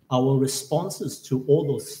 Our responses to all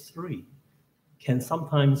those three can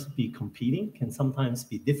sometimes be competing, can sometimes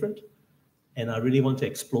be different, and I really want to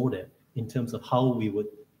explore that in terms of how we would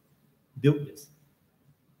build this.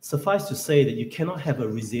 Suffice to say that you cannot have a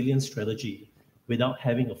resilience strategy without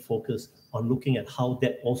having a focus on looking at how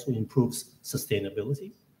that also improves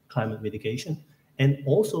sustainability, climate mitigation, and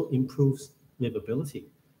also improves livability,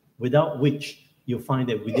 without which you'll find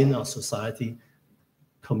that within our society,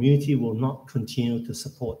 community will not continue to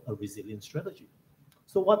support a resilient strategy.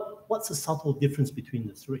 So what's the subtle difference between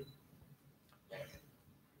the three?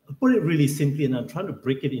 I'll put it really simply, and I'm trying to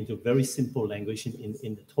break it into very simple language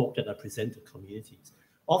in the talk that I present to communities.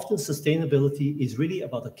 Often sustainability is really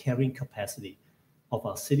about the carrying capacity of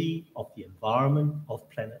our city, of the environment, of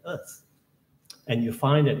planet Earth. And you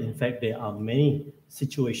find that, in fact, there are many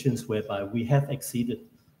situations whereby we have exceeded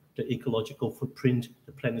the ecological footprint,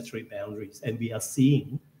 the planetary boundaries, and we are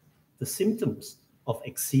seeing the symptoms of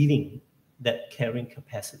exceeding that carrying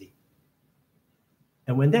capacity.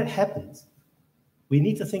 And when that happens, we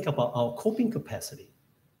need to think about our coping capacity.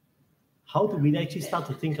 How do we actually start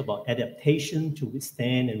to think about adaptation to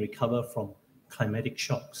withstand and recover from climatic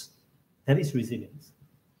shocks? That is resilience.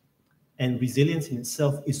 And resilience in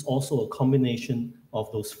itself is also a combination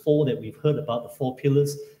of those four that we've heard about, the four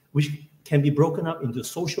pillars, which can be broken up into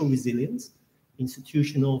social resilience,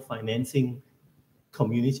 institutional, financing,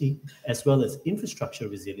 community, as well as infrastructure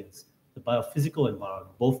resilience, the biophysical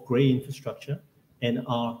environment, both gray infrastructure and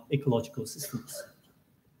our ecological systems.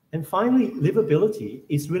 And finally, livability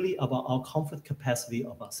is really about our comfort capacity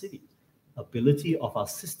of our city, ability of our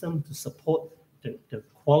system to support the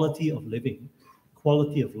quality of living,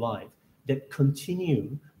 quality of life that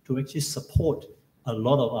continue to actually support a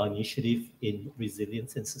lot of our initiative in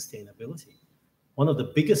resilience and sustainability. One of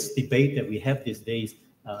the biggest debate that we have these days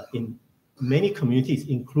in many communities,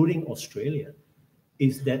 including Australia,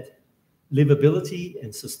 is that livability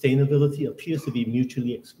and sustainability appears to be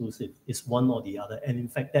mutually exclusive. It's one or the other. And in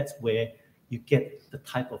fact, that's where you get the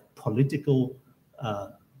type of political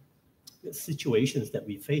situations that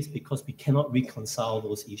we face because we cannot reconcile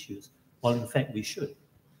those issues, while in fact we should.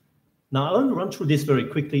 Now, I want to run through this very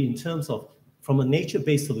quickly in terms of, from a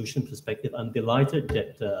nature-based solution perspective, I'm delighted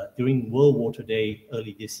that during World Water Day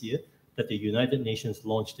early this year, that the United Nations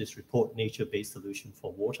launched this report, Nature-Based Solution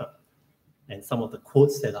for Water, and some of the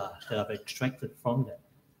quotes that I've extracted from that.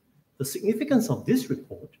 The significance of this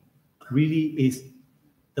report really is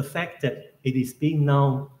the fact that it is being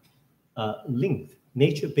now linked.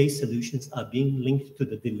 Nature-based solutions are being linked to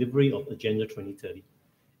the delivery of Agenda 2030.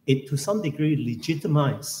 It, to some degree,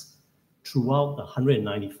 legitimizes throughout the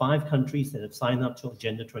 195 countries that have signed up to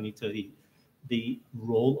Agenda 2030 the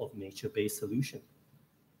role of nature-based solution.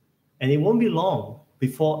 And it won't be long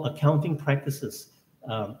before accounting practices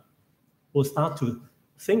will start to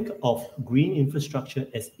think of green infrastructure,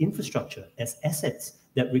 as assets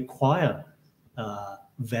that require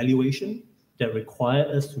valuation, that require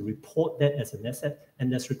us to report that as an asset,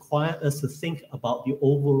 and that require us to think about the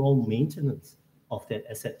overall maintenance of that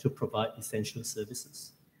asset to provide essential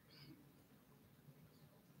services.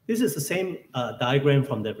 This is the same diagram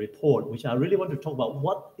from that report, which I really want to talk about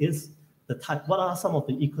what are some of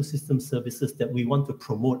the ecosystem services that we want to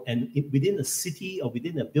promote, and within a city or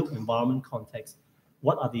within a built environment context,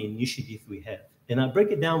 what are the initiatives we have? And I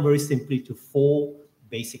break it down very simply to four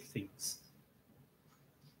basic things.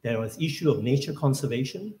 There is issue of nature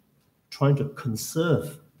conservation, trying to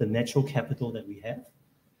conserve the natural capital that we have.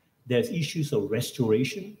 There's issues of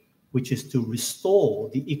restoration, which is to restore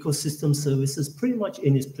the ecosystem services pretty much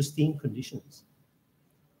in its pristine conditions.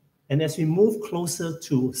 And as we move closer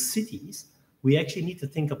to cities, we actually need to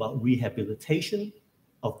think about rehabilitation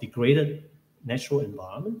of degraded natural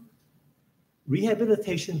environment.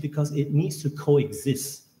 Rehabilitation because it needs to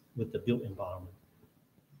coexist with the built environment.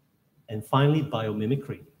 And finally,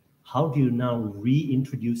 biomimicry. How do you now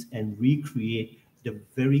reintroduce and recreate the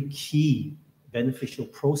very key beneficial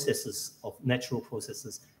processes of natural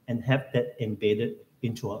processes and have that embedded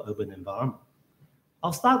into our urban environment?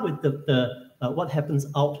 I'll start with what happens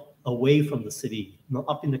out away from the city, not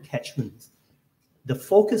up in the catchments. The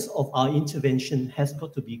focus of our intervention has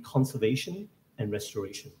got to be conservation and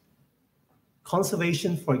restoration.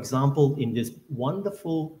 Conservation, for example, in this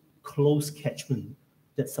wonderful closed catchment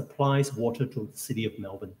that supplies water to the city of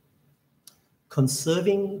Melbourne.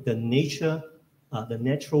 Conserving the nature, the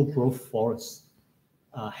natural growth forests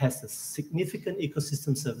has a significant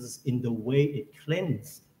ecosystem services in the way it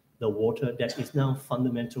cleanses the water that is now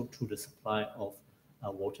fundamental to the supply of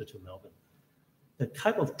water to Melbourne. The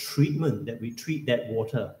type of treatment that we treat that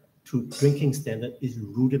water to drinking standard is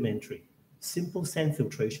rudimentary. Simple sand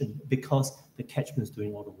filtration because the catchment is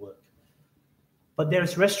doing all the work. But there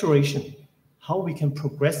is restoration, how we can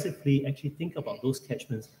progressively actually think about those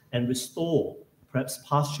catchments and restore perhaps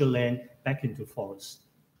pasture land back into forests.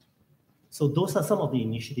 So those are some of the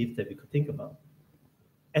initiatives that we could think about.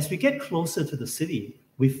 As we get closer to the city,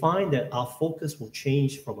 we find that our focus will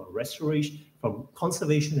change from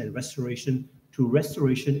conservation and restoration to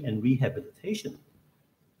restoration and rehabilitation.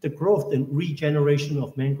 The growth and regeneration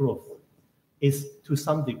of mangrove is to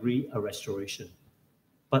some degree a restoration.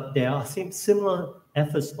 But there are similar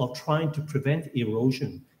efforts of trying to prevent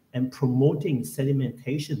erosion and promoting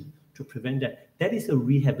sedimentation to prevent that. That is a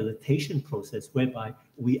rehabilitation process whereby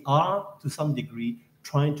we are, to some degree,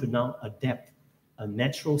 trying to now adapt a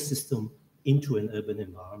natural system into an urban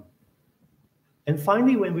environment. And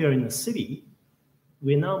finally, when we are in a city,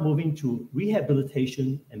 we're now moving to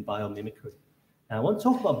rehabilitation and biomimicry. And I want to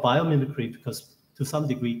talk about biomimicry because, to some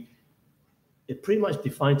degree, it pretty much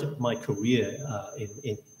defined my career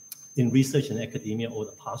in research and academia over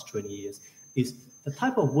the past 20 years, is the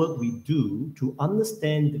type of work we do to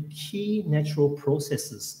understand the key natural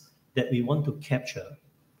processes that we want to capture,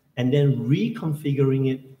 and then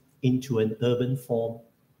reconfiguring it into an urban form,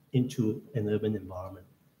 into an urban environment.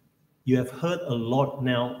 You have heard a lot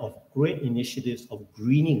now of great initiatives of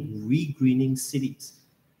greening, re-greening cities.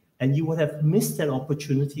 And you would have missed that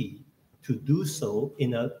opportunity to do so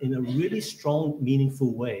in a really strong,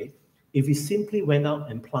 meaningful way if you simply went out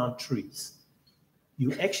and plant trees.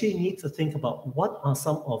 You actually need to think about what are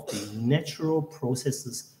some of the natural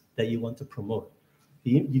processes that you want to promote.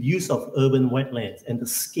 The use of urban wetlands and the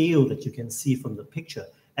scale that you can see from the picture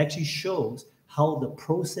actually shows how the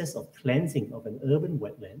process of cleansing of an urban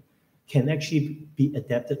wetland can actually be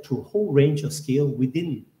adapted to a whole range of scale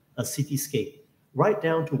within a cityscape, right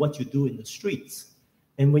down to what you do in the streets.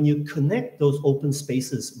 And when you connect those open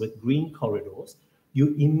spaces with green corridors,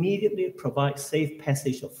 you immediately provide safe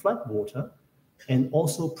passage of floodwater and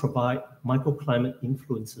also provide microclimate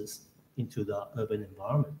influences into the urban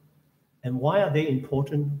environment. And why are they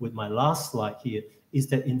important with my last slide here is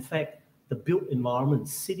that, in fact, the built environment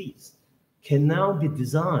cities can now be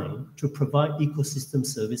designed to provide ecosystem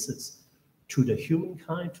services to the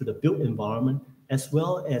humankind, to the built environment, as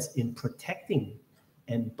well as in protecting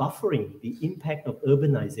and buffering the impact of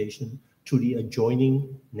urbanization to the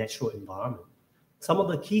adjoining natural environment. Some of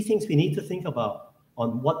the key things we need to think about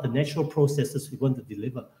on what the natural processes we want to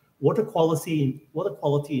deliver, water quality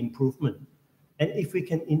improvement. And if we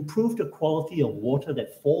can improve the quality of water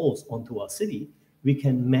that falls onto our city, we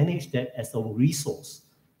can manage that as a resource.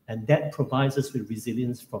 And that provides us with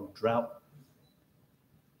resilience from drought.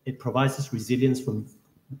 It provides us resilience from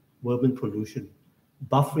urban pollution,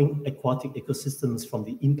 buffering aquatic ecosystems from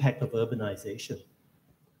the impact of urbanization.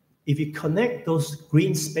 If you connect those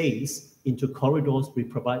green space into corridors, we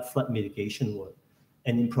provide flood mitigation work.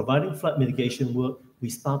 And in providing flood mitigation work, we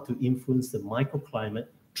start to influence the microclimate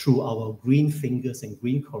through our green fingers and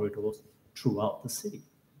green corridors throughout the city.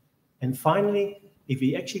 And finally, if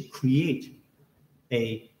we actually create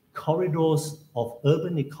a corridors of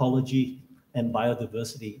urban ecology and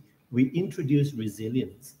biodiversity, we introduce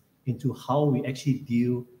resilience into how we actually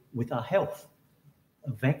deal with our health,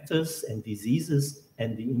 vectors and diseases,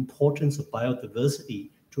 and the importance of biodiversity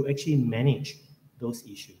to actually manage those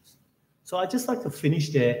issues. So I'd just like to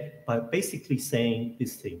finish there by basically saying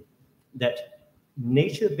this thing, that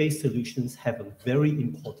nature-based solutions have a very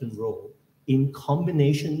important role in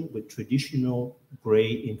combination with traditional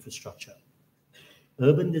gray infrastructure.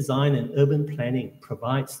 Urban design and urban planning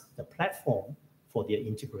provides the platform for their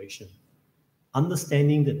integration.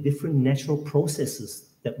 Understanding the different natural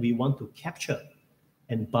processes that we want to capture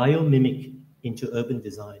and biomimic into urban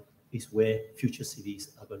design is where future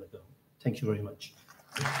cities are going to go. Thank you very much.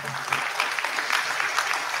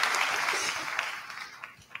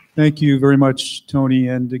 Thank you very much, Tony.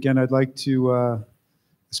 And again, I'd like to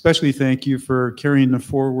especially thank you for carrying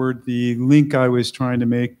forward the link I was trying to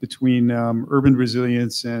make between urban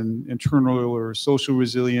resilience and internal or social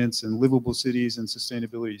resilience and livable cities and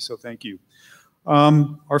sustainability. So thank you.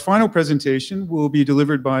 Our final presentation will be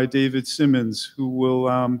delivered by David Simmons, who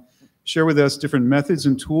will share with us different methods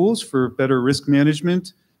and tools for better risk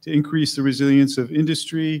management to increase the resilience of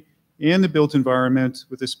industry and the built environment,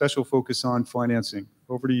 with a special focus on financing.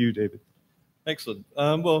 Over to you, David. Excellent.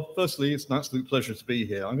 Well, firstly, it's an absolute pleasure to be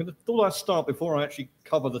here. Thought I'd start before I actually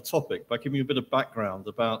cover the topic by giving you a bit of background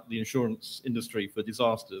about the insurance industry for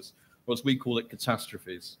disasters, or as we call it,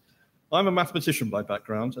 catastrophes. I'm a mathematician by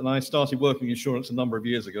background, and I started working in insurance a number of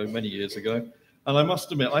years ago, many years ago. And I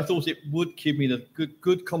must admit, I thought it would give me the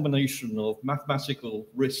good combination of mathematical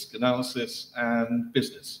risk analysis and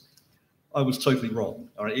business. I was totally wrong.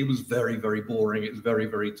 All right, it was very, very boring. It was very,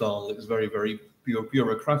 very dull. It was very, very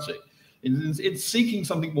bureaucratic. In seeking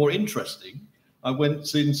something more interesting, I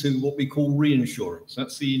went into what we call reinsurance.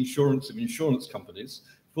 That's the insurance of insurance companies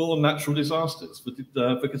for natural disasters,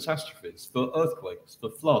 for catastrophes, for earthquakes, for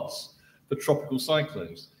floods, for tropical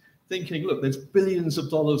cyclones. Thinking, look, there's billions of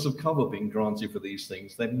dollars of cover being granted for these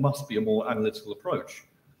things. There must be a more analytical approach.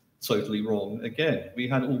 Totally wrong. Again, we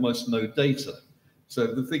had almost no data.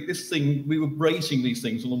 So we were rating these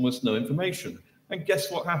things on almost no information. And guess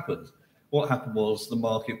what happened? What happened was the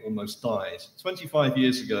market almost died. 25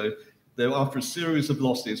 years ago, after a series of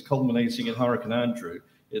losses culminating in Hurricane Andrew,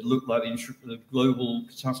 it looked like the global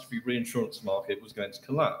catastrophe reinsurance market was going to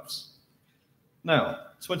collapse. Now,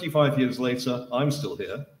 25 years later, I'm still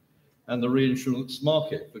here, and the reinsurance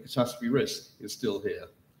market for catastrophe risk is still here.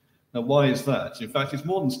 Now, why is that? In fact, it's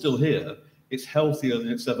more than still here. It's healthier than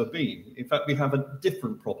it's ever been. In fact, we have a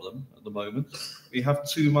different problem at the moment. We have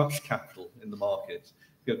too much capital in the market.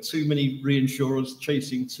 We have too many reinsurers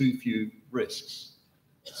chasing too few risks.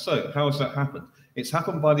 So how has that happened? It's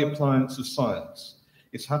happened by the appliance of science.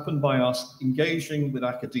 It's happened by us engaging with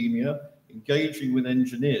academia, engaging with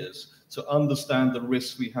engineers to understand the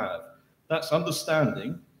risks we have. That's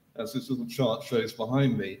understanding as this little chart shows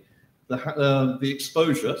behind me, the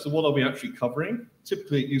exposure. So what are we actually covering?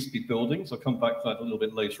 Typically, it used to be buildings. I'll come back to that a little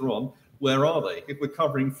bit later on. Where are they? If we're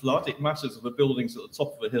covering flood, it matters if the building's at the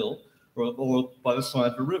top of a hill or by the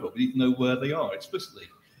side of a river. We need to know where they are explicitly.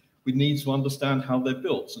 We need to understand how they're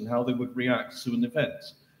built and how they would react to an event.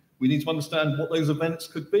 We need to understand what those events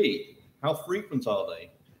could be. How frequent are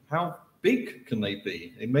they? How big can they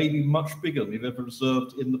be? They may be much bigger than we've ever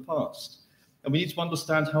observed in the past. And we need to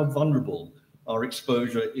understand how vulnerable our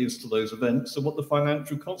exposure is to those events and what the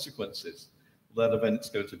financial consequences of that event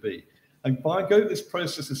is going to be. And by going this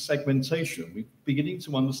process of segmentation, we're beginning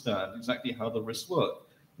to understand exactly how the risks work.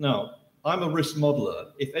 Now, I'm a risk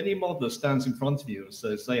modeler. If any modeler stands in front of you and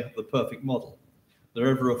says they have the perfect model,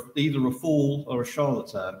 they're either a fool or a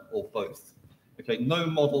charlatan or both. Okay, no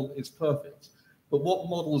model is perfect. But what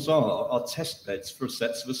models are test beds for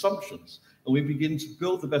sets of assumptions. And we begin to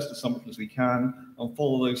build the best assumptions we can and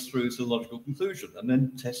follow those through to the logical conclusion and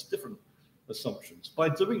then test different assumptions. By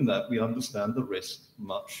doing that, we understand the risk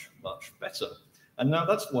much, much better. And now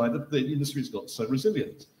that's why the industry's got so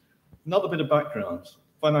resilient. Another bit of background,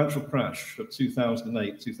 financial crash of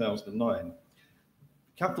 2008, 2009.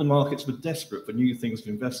 Capital markets were desperate for new things to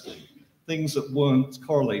invest in, things that weren't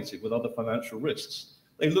correlated with other financial risks.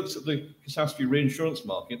 They looked at the catastrophe reinsurance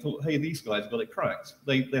market and thought, hey, these guys got it cracked.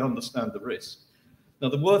 They understand the risk. Now,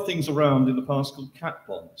 there were things around in the past called cat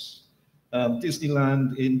bonds.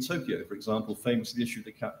 Disneyland in Tokyo, for example, famously issued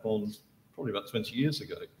a cat bond probably about 20 years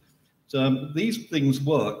ago. These things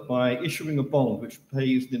work by issuing a bond which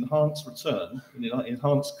pays an enhanced return, an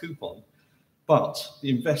enhanced coupon, but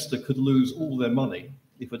the investor could lose all their money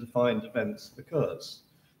if a defined event occurs.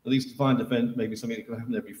 Now, these defined events may be something that can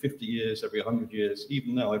happen every 50 years, every 100 years,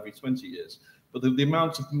 even now every 20 years. But the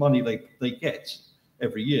amount of money they get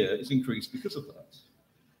every year is increased because of that.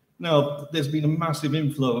 Now, there's been a massive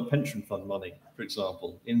inflow of pension fund money, for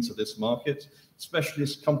example, into this market.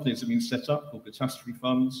 Specialist companies have been set up called catastrophe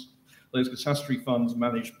funds. Those catastrophe funds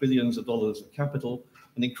manage billions of dollars of capital,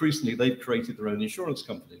 and increasingly they've created their own insurance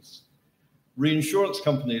companies. Reinsurance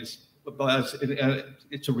companies,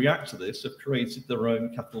 to react to this, have created their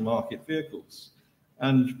own capital market vehicles.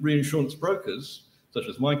 And reinsurance brokers, such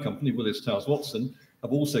as my company, Willis Towers Watson,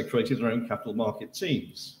 have also created their own capital market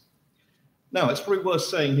teams. Now, it's probably worth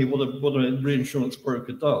saying here what a reinsurance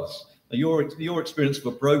broker does. Now, your experience of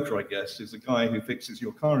a broker, I guess, is a guy who fixes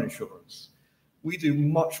your car insurance. We do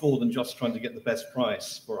much more than just trying to get the best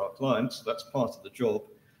price for our clients. So that's part of the job.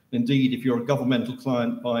 Indeed, if you're a governmental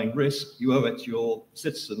client buying risk, you owe it to your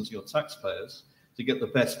citizens, your taxpayers, to get the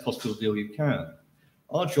best possible deal you can.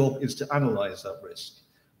 Our job is to analyze that risk.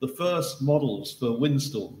 The first models for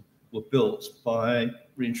windstorm were built by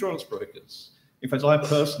reinsurance brokers. In fact, I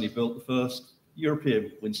personally built the first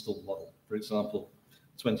European windstorm model, for example,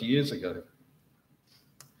 20 years ago.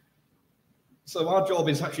 So our job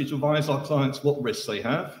is actually to advise our clients what risks they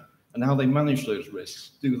have and how they manage those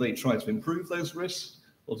risks. Do they try to improve those risks,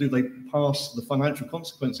 or do they pass the financial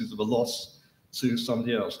consequences of a loss to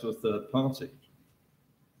somebody else, to a third party?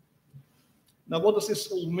 Now, what does this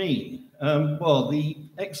all mean? Well, the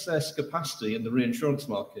excess capacity in the reinsurance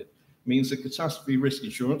market means that catastrophe risk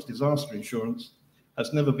insurance, disaster insurance,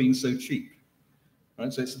 has never been so cheap.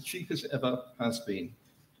 Right? So it's the cheapest it ever has been,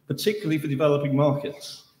 particularly for developing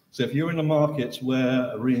markets. So if you're in a market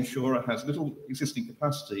where a reinsurer has little existing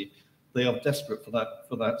capacity, they are desperate for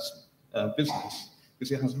that business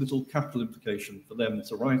because it has little capital implication for them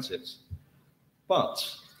to write it. But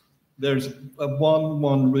there's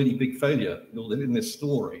one really big failure in this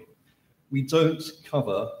story. We don't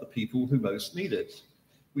cover the people who most need it.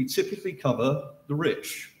 We typically cover the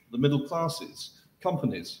rich, the middle classes,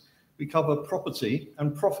 companies. We cover property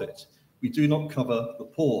and profit. We do not cover the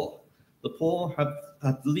poor. The poor have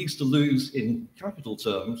the least to lose in capital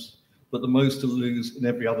terms, but the most to lose in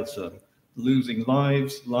every other term, losing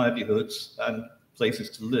lives, livelihoods, and places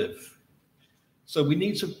to live. So we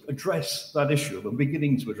need to address that issue, and we're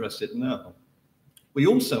beginning to address it now. We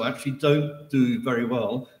also actually don't do very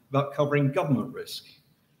well about covering government risk.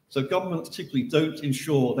 So governments typically don't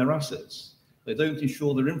insure their assets. They don't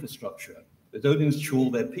insure their infrastructure. They don't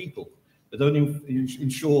insure their people. They don't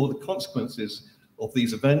insure the consequences of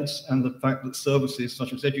these events and the fact that services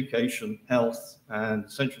such as education, health, and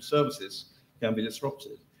essential services can be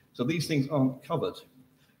disrupted. So these things aren't covered.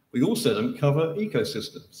 We also don't cover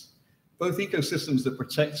ecosystems, both ecosystems that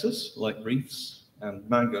protect us, like reefs and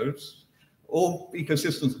mangroves, or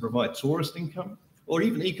ecosystems that provide tourist income, or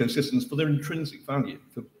even ecosystems for their intrinsic value,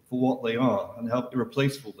 for what they are and how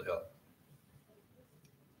irreplaceable they are.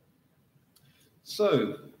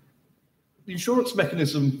 So The insurance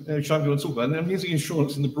mechanism, which I'm going to talk about, and I'm using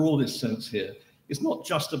insurance in the broadest sense here, is not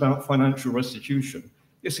just about financial restitution.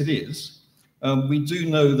 Yes, it is. We do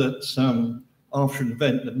know that after an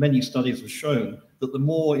event, that many studies have shown that the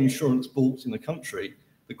more insurance bought in the country,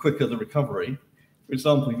 the quicker the recovery. For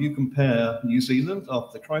example, if you compare New Zealand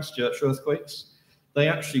after the Christchurch earthquakes, they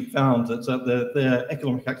actually found that their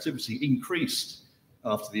economic activity increased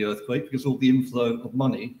after the earthquake because of all the inflow of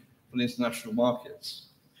money from the international markets.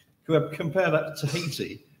 Compare that to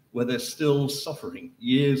Haiti, where they're still suffering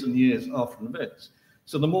years and years after an event.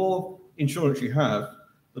 So the more insurance you have,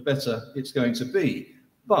 the better it's going to be.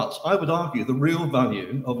 But I would argue the real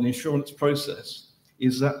value of an insurance process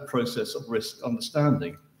is that process of risk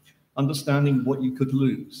understanding. Understanding what you could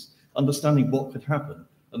lose, understanding what could happen,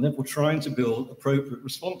 and therefore trying to build appropriate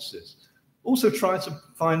responses. Also try to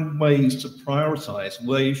find ways to prioritize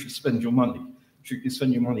where you should spend your money. Should you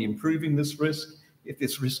spend your money improving this risk? If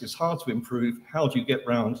this risk is hard to improve, how do you get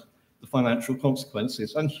around the financial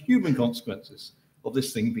consequences and human consequences of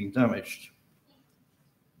this thing being damaged?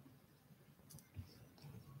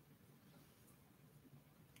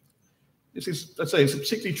 This is, let's say, it's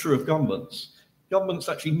particularly true of governments. Governments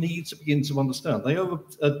actually need to begin to understand. They owe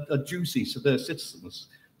a duty to their citizens,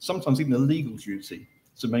 sometimes even a legal duty,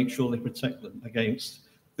 to make sure they protect them against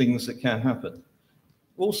things that can happen.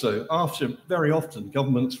 Also, very often,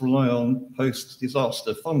 governments rely on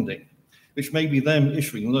post-disaster funding, which may be them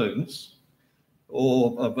issuing loans,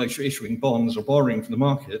 or issuing bonds or borrowing from the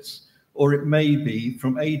markets, or it may be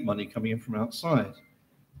from aid money coming in from outside.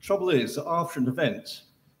 Trouble is that after an event,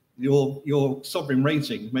 your sovereign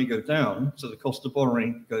rating may go down, so the cost of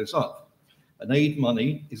borrowing goes up. And aid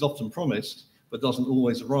money is often promised, but doesn't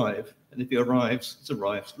always arrive. And if it arrives, it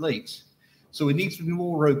arrives late. So we need to be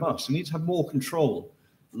more robust. We need to have more control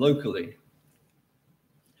locally.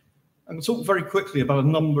 I'm going to talk very quickly about a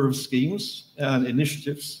number of schemes and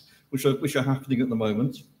initiatives which are happening at the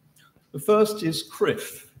moment. The first is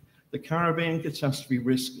CRIF, the Caribbean Catastrophe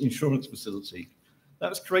Risk Insurance Facility. That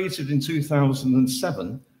was created in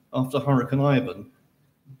 2007 after Hurricane Ivan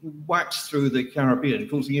waxed through the Caribbean,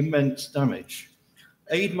 causing immense damage.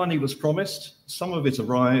 Aid money was promised. Some of it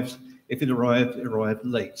arrived. If it arrived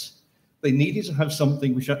late. They needed to have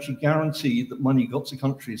something which actually guaranteed that money got to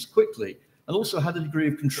countries quickly and also had a degree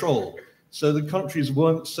of control. So the countries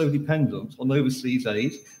weren't so dependent on overseas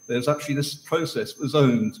aid. There's actually this process was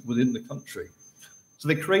owned within the country. So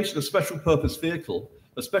they created a special purpose vehicle,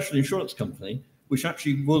 a special insurance company, which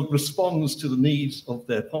actually responds to the needs of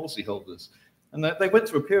their policyholders. And they went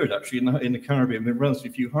through a period actually in the Caribbean with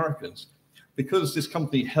relatively few hurricanes. Because this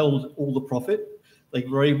company held all the profit, they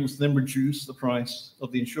were able to then reduce the price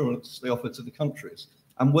of the insurance they offered to the countries.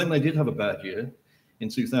 And when they did have a bad year, in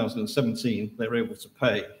 2017, they were able to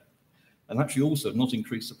pay, and actually also not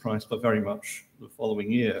increase the price by very much the following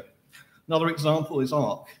year. Another example is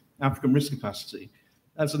ARC, African Risk Capacity.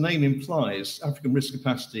 As the name implies, African Risk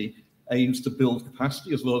Capacity aims to build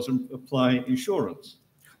capacity as well as apply insurance.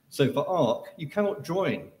 So for ARC, you cannot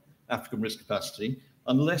join African Risk Capacity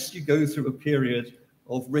unless you go through a period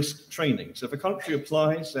of risk training. So if a country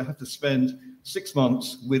applies, they have to spend 6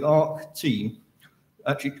 months with ARC team,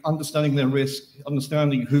 actually understanding their risk,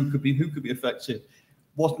 understanding who could be affected,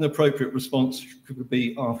 what an appropriate response could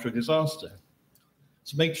be after a disaster,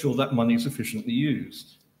 to make sure that money is efficiently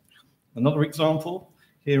used. Another example,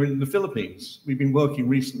 here in the Philippines, we've been working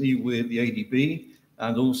recently with the ADB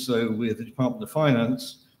and also with the Department of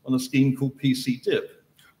Finance on a scheme called PC-DIP,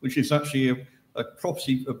 which is actually a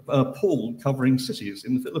pool covering cities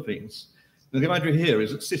in the Philippines. Now, the idea here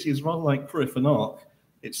is that cities, rather like CRIF and ARC,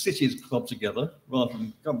 it's cities clubbed together rather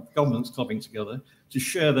than governments clubbing together to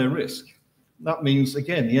share their risk. That means,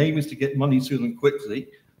 again, the aim is to get money to them quickly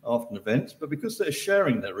after an event, but because they're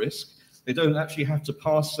sharing their risk, they don't actually have to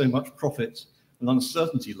pass so much profit and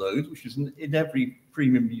uncertainty load, which is in every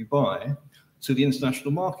premium you buy, to the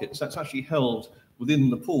international markets. That's actually held within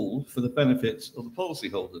the pool for the benefit of the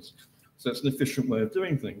policyholders. So it's an efficient way of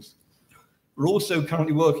doing things. We're also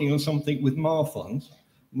currently working on something with MARFund.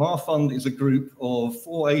 MARFund is a group of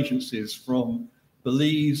 4 agencies from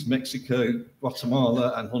Belize, Mexico,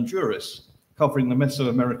 Guatemala, and Honduras, covering the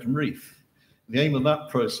Mesoamerican reef. The aim of that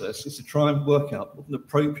process is to try and work out what an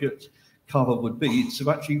appropriate cover would be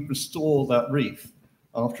to actually restore that reef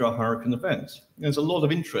after a hurricane event. There's a lot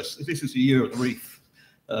of interest. This is the year of the reef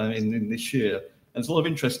in this year. There's a lot of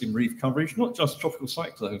interest in reef coverage, not just tropical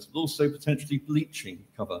cyclones, but also potentially bleaching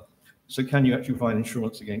cover. So can you actually provide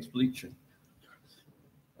insurance against bleaching?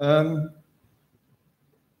 As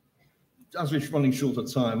we're running short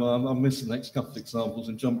of time, I'll miss the next couple of examples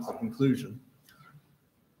and jump to the conclusion.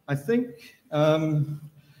 I think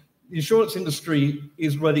The insurance industry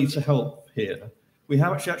is ready to help here. We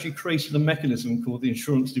have actually created a mechanism called the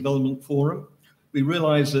Insurance Development Forum. We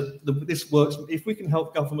realize that this works if we can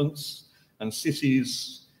help governments and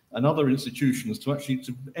cities and other institutions to actually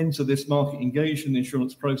enter this market, engage in the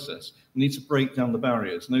insurance process. We need to break down the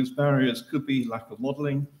barriers. And those barriers could be lack of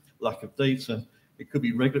modeling, lack of data, it could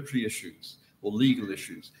be regulatory issues or legal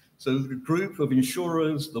issues. So the group of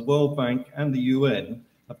insurers, the World Bank and the UN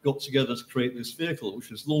have got together to create this vehicle, which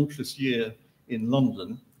was launched this year in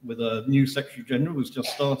London with a new Secretary General who's just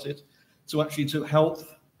started, to help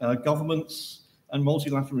governments and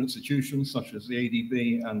multilateral institutions such as the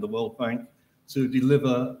ADB and the World Bank to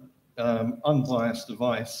deliver unbiased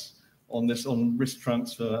advice on risk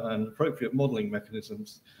transfer and appropriate modeling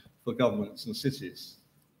mechanisms for governments and cities.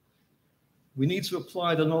 We need to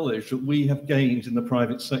apply the knowledge that we have gained in the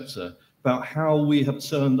private sector about how we have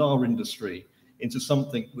turned our industry into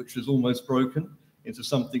something which is almost broken, into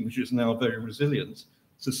something which is now very resilient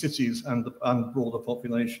to cities and broader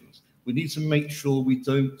populations. We need to make sure we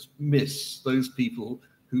don't miss those people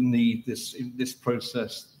who need this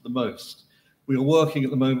process the most. We are working at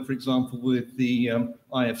the moment, for example, with the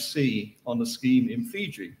IFC on a scheme in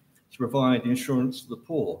Fiji to provide insurance for the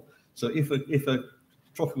poor. So if a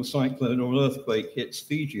tropical cyclone or an earthquake hits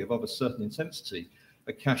Fiji of a certain intensity,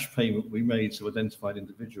 a cash payment will be made to identified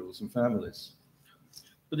individuals and families.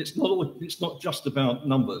 But it's not just about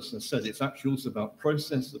numbers. As I said, it's actually also about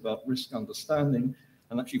process, about risk understanding,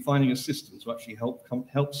 and actually finding a system to actually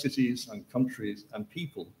help cities and countries and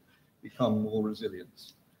people become more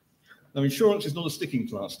resilient. Now, insurance is not a sticking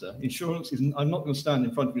plaster. Insurance isn't, I'm not going to stand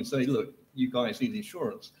in front of you and say, look, you guys need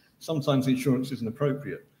insurance. Sometimes insurance isn't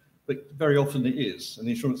appropriate, but very often it is. And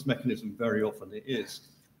the insurance mechanism, very often it is.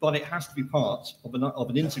 But it has to be part of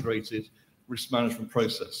an integrated risk management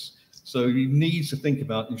process. So you need to think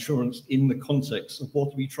about insurance in the context of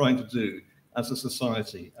what are we trying to do as a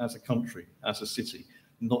society, as a country, as a city,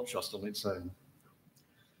 not just on its own.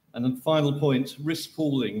 And then final point, risk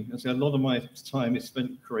pooling. As a lot of my time is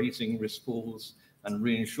spent creating risk pools and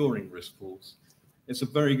reinsuring risk pools. It's a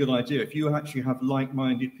very good idea. If you actually have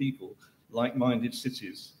like-minded people, like-minded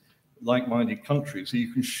cities, like-minded countries who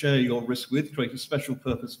you can share your risk with, create a special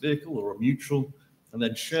purpose vehicle or a mutual, and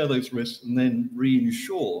then share those risks and then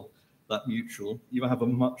reinsure that mutual, you have a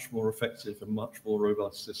much more effective and much more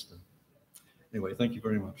robust system. Anyway, thank you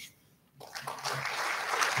very much.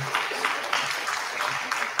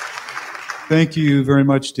 Thank you very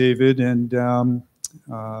much, David. And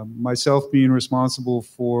myself being responsible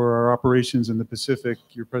for our operations in the Pacific,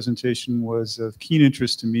 your presentation was of keen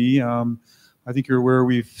interest to me. I think you're aware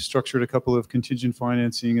we've structured a couple of contingent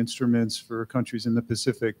financing instruments for countries in the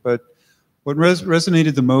Pacific. But what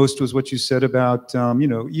resonated the most was what you said about,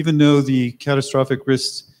 even though the catastrophic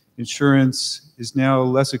risk insurance is now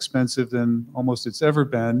less expensive than almost it's ever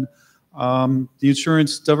been, the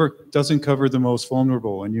insurance doesn't cover the most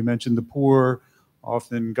vulnerable. And you mentioned the poor,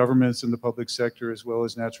 often governments in the public sector, as well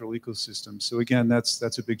as natural ecosystems. So again,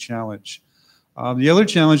 that's a big challenge. The other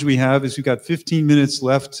challenge we have is we've got 15 minutes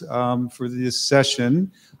left for this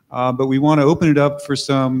session, but we want to open it up for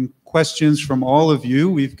some questions from all of you.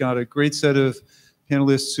 We've got a great set of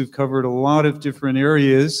panelists who've covered a lot of different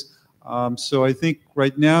areas. So I think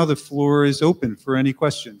right now the floor is open for any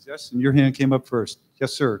questions. Yes, and your hand came up first.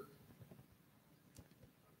 Yes, sir.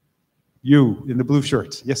 You in the blue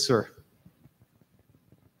shirt. Yes, sir.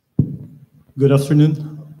 Good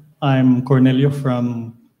afternoon. I'm Cornelio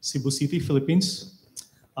from Cebu City, Philippines.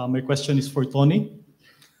 My question is for Tony.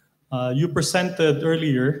 You presented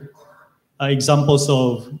earlier examples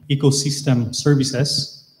of ecosystem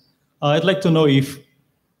services. I'd like to know if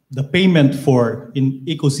the payment for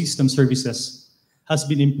ecosystem services has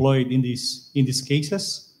been employed in these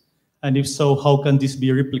cases, and if so, how can this be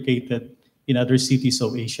replicated in other cities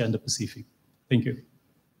of Asia and the Pacific? Thank you.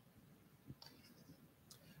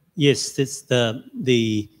 Yes, that's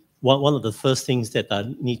one of the first things that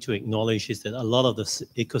I need to acknowledge is that a lot of the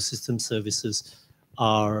ecosystem services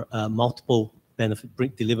are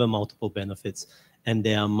deliver multiple benefits, and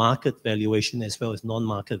there are market valuation as well as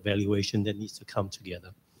non-market valuation that needs to come together.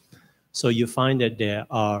 So you find that there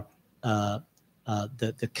are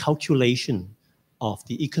the calculation of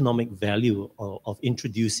the economic value of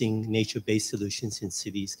introducing nature-based solutions in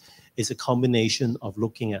cities is a combination of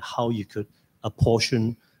looking at how you could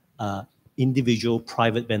apportion individual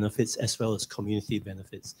private benefits as well as community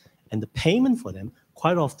benefits. And the payment for them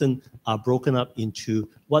quite often are broken up into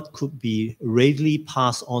what could be readily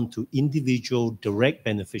passed on to individual direct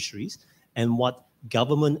beneficiaries and what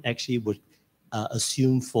government actually would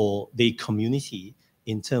assume for the community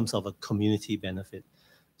in terms of a community benefit.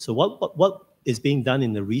 So what is being done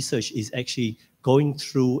in the research is actually going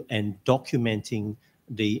through and documenting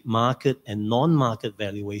the market and non-market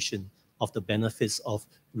valuation of the benefits of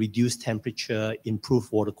reduced temperature,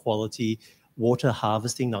 improved water quality, water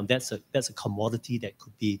harvesting. Now that's a commodity that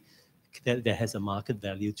could be, that has a market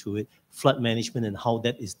value to it. Flood management and how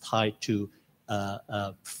that is tied to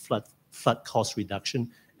flood cost reduction.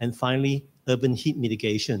 And finally, urban heat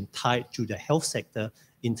mitigation tied to the health sector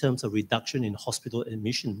in terms of reduction in hospital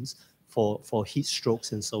admissions for heat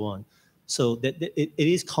strokes and so on. So that it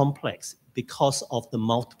is complex because of the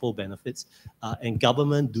multiple benefits, and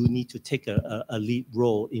government do need to take a lead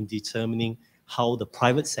role in determining how the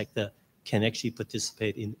private sector can actually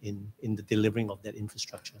participate in the delivering of that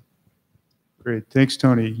infrastructure. Great, thanks,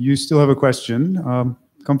 Tony. You still have a question.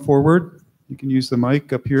 Come forward. You can use the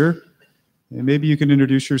mic up here. And maybe you can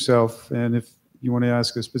introduce yourself. And if you want to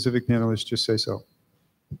ask a specific panelist, just say so.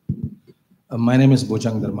 My name is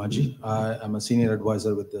Bojang Dharmaji. I am a senior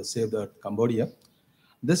advisor with the Save the Earth Cambodia.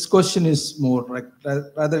 This question is more like,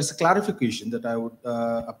 rather it's a clarification that I would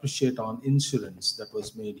appreciate on insurance that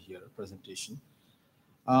was made here, presentation.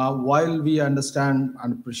 While we understand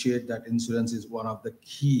and appreciate that insurance is one of the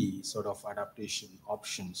key sort of adaptation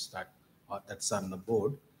options that's on the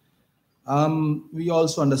board, we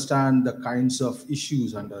also understand the kinds of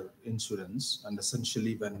issues under insurance, and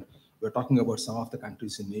essentially when we're talking about some of the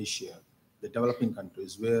countries in Asia, the developing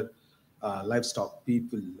countries where livestock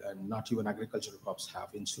people and not even agricultural crops have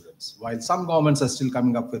insurance. While some governments are still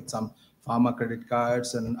coming up with some farmer credit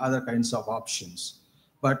cards and other kinds of options.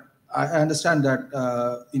 But I understand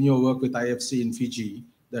that in your work with IFC in Fiji,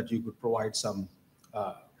 that you could provide some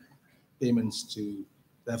payments to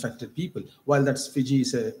the affected people. While that's Fiji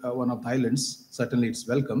is one of the islands, certainly it's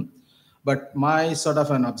welcome. But my sort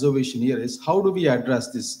of an observation here is, how do we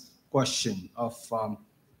address this question of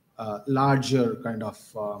larger kind of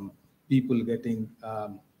people getting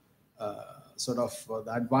sort of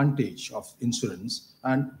the advantage of insurance?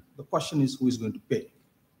 And the question is, who is going to pay?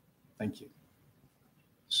 Thank you.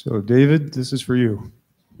 So David, this is for you.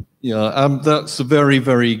 Yeah, that's a very,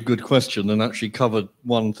 very good question, and actually covered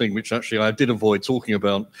one thing which actually I did avoid talking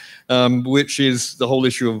about, which is the whole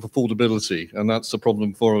issue of affordability, and that's a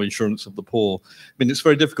problem for insurance of the poor. I mean, it's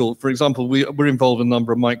very difficult. For example, we're involved in a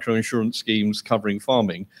number of micro insurance schemes covering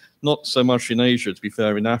farming, not so much in Asia, to be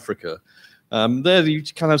fair, in Africa. There you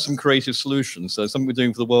can have some creative solutions. So something we're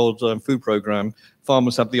doing for the World Food Programme,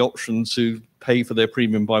 farmers have the option to pay for their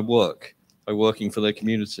premium by working for their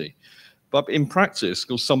community. But in practice,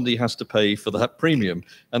 because somebody has to pay for that premium,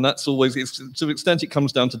 and that's always, to an extent, it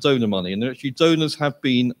comes down to donor money. And actually, donors have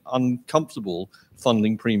been uncomfortable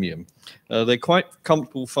funding premium. They're quite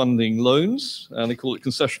comfortable funding loans, and they call it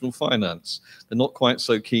concessional finance. They're not quite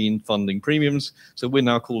so keen funding premiums, so we're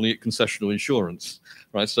now calling it concessional insurance,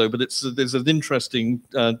 right? So, but there's an interesting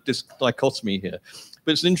dichotomy here.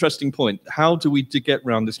 But it's an interesting point. How do we get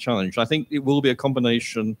around this challenge? I think it will be a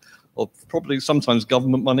combination of probably sometimes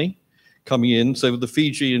government money coming in. So the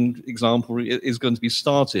Fijian example is going to be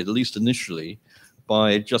started, at least initially,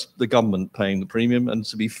 by just the government paying the premium. And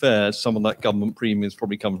to be fair, some of that government premium is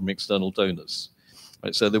probably coming from external donors.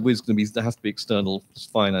 Right? So there has to be external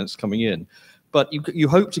finance coming in. But you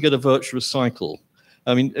hope to get a virtuous cycle.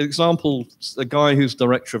 I mean, example, a guy who's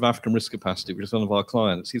director of African Risk Capacity, which is one of our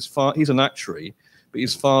clients, he's an actuary, but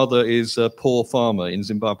his father is a poor farmer in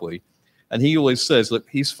Zimbabwe. And he always says, look,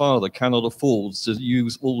 his father cannot afford to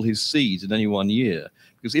use all his seeds in any one year,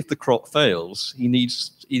 because if the crop fails, he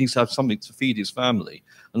needs to have something to feed his family.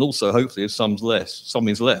 And also, hopefully, if some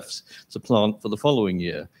is left to plant for the following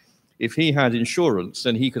year. If he had insurance,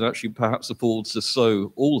 then he could actually perhaps afford to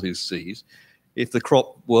sow all his seeds. If the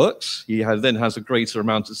crop works, he then has a greater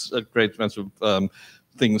amount of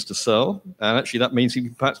things to sell, and actually that means he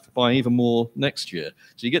can perhaps buy even more next year.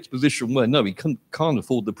 So you get to a position where no, he can't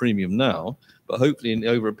afford the premium now, but hopefully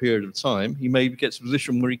over a period of time he may get to a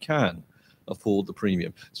position where he can afford the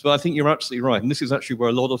premium. So I think you're absolutely right, and this is actually where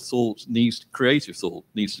a lot of creative thought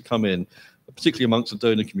needs to come in, particularly amongst the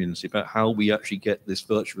donor community, about how we actually get this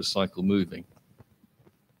virtuous cycle moving.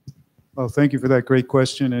 Well, thank you for that great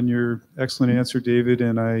question and your excellent answer, David,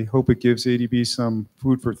 and I hope it gives ADB some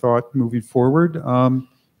food for thought moving forward.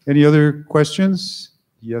 Any other questions?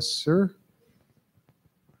 Yes, sir.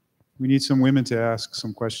 We need some women to ask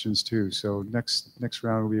some questions too, so next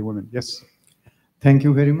round will be a woman. Yes. Thank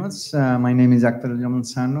you very much. My name is Akhtar Jaman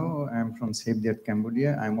Sano. I'm from Save the Earth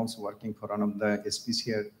Cambodia. I'm also working for one of the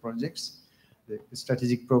SPCR projects, the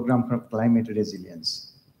strategic program for climate resilience,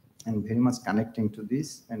 and very much connecting to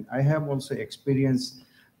this. And I have also experience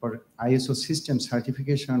for ISO system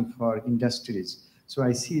certification for industries. So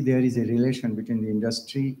I see there is a relation between the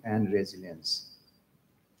industry and resilience.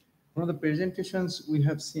 One of the presentations we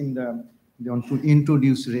have seen they want to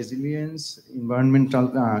introduce resilience,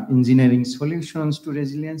 environmental engineering solutions to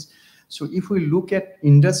resilience. So if we look at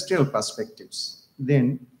industrial perspectives,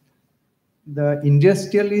 then the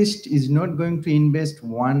industrialist is not going to invest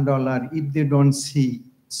 $1 if they don't see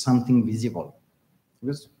something visible.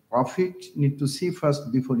 Because profit need to see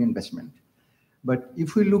first before investment. But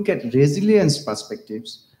if we look at resilience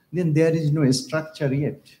perspectives, then there is no structure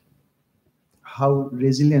yet. How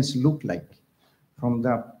resilience look like. From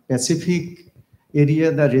the Pacific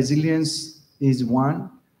area, the resilience is one,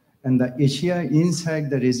 and the Asia inside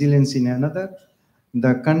the resilience in another.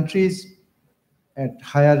 The countries at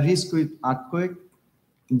higher risk with earthquake,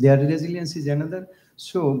 their resilience is another.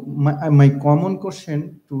 So my common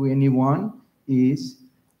question to anyone is,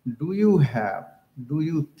 do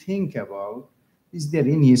you think about, is there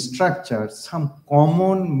any structure, some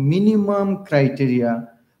common minimum criteria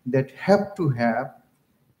that have to have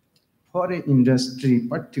for an industry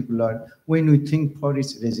particular when we think for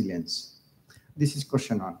its resilience? This is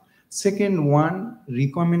question one. Second one,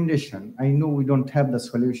 recommendation. I know we don't have the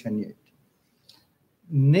solution yet.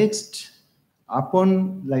 Next,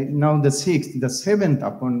 upon like now the sixth, the seventh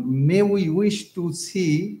upon, may we wish to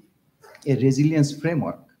see a resilience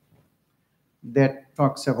framework that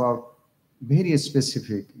talks about very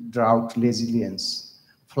specific drought resilience,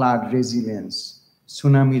 flood resilience,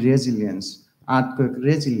 tsunami resilience, earthquake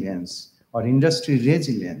resilience, or industry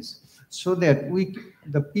resilience, so that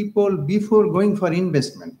the people, before going for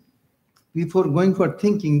investment, before going for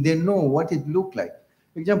thinking, they know what it look like.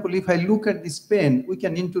 For example, if I look at this pen, we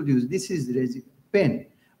can introduce, this is pen,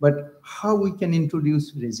 but how we can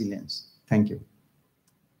introduce resilience? Thank you.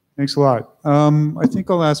 Thanks a lot. I think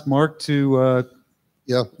I'll ask Mark to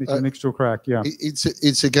make an extra crack. Yeah,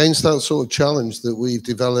 it's against that sort of challenge that we've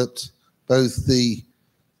developed both the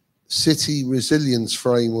city resilience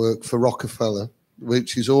framework for Rockefeller,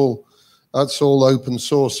 which is that's all open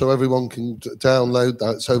source, so everyone can download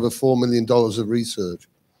that. It's over $4 million of research.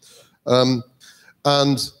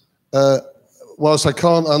 Whilst I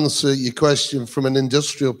can't answer your question from an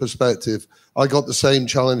industrial perspective, I got the same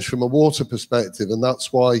challenge from a water perspective, and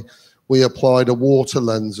that's why we applied a water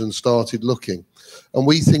lens and started looking. And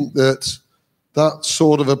we think that that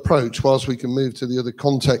sort of approach, whilst we can move to the other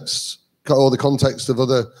contexts, or the context of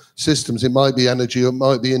other systems, it might be energy, or it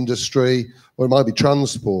might be industry, or it might be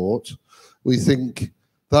transport, we think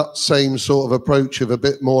that same sort of approach of a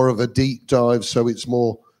bit more of a deep dive, so it's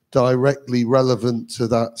more directly relevant to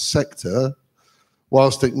that sector,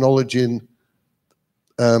 whilst acknowledging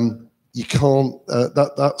you can't,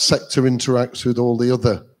 that sector interacts with all the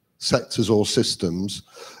other sectors or systems.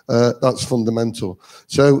 That's fundamental.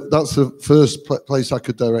 So that's the first place I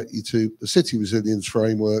could direct you to, the City Resilience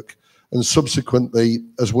Framework, and subsequently,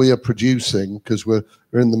 as we are producing, because we're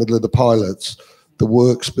in the middle of the pilots, the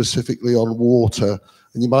work specifically on water,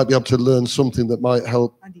 and you might be able to learn something that might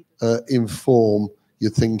help inform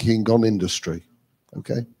your thinking on industry.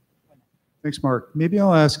 Okay. Thanks, Mark. Maybe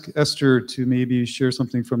I'll ask Esther to maybe share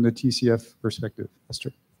something from the TCF perspective.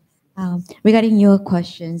 Esther. Regarding your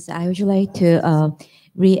questions, I would like to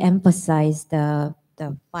re-emphasize the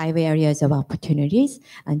 5 areas of opportunities.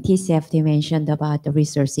 And TCF, they mentioned about the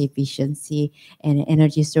resource efficiency and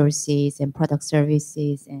energy sources and product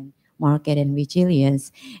services and market and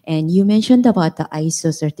resilience. And you mentioned about the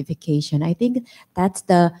ISO certification. I think that's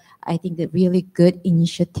the really good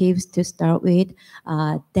initiatives to start with.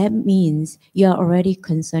 That means you're already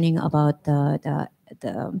concerning about the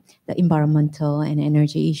environmental and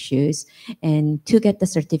energy issues, and to get the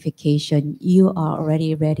certification, you are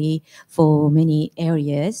already ready for many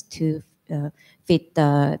areas to fit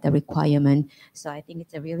the requirement. So I think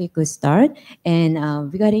it's a really good start. And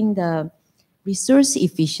regarding the resource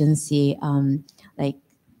efficiency, like,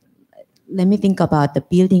 let me think about the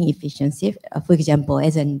building efficiency, for example,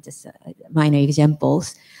 as in just minor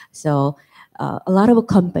examples. So a lot of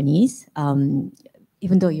companies,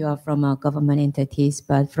 even though you are from government entities,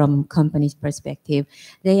 but from companies' perspective,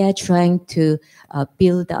 they are trying to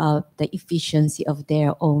build up the efficiency of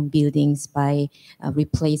their own buildings by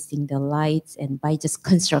replacing the lights and by just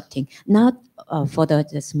constructing, not for the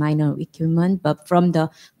just minor equipment, but from the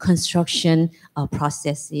construction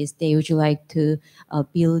processes. They would like to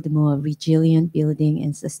build more resilient building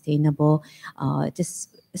and sustainable.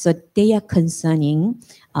 So they are concerning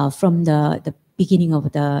from the beginning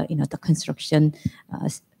of the construction,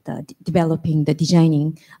 the developing, the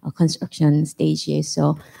designing construction stages.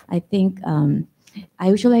 So I think I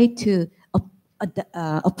would like to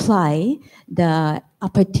apply the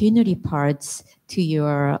opportunity parts to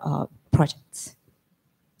your projects.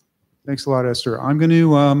 Thanks a lot, Esther. I'm going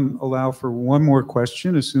to allow for one more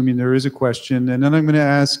question, assuming there is a question, and then I'm going to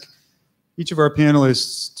ask each of our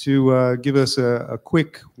panelists to give us a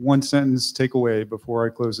quick one-sentence takeaway before I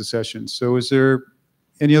close the session. So is there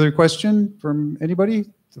any other question from anybody?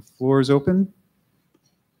 The floor is open.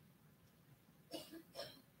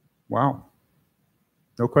 Wow.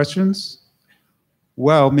 No questions?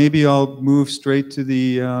 Well, maybe I'll move straight to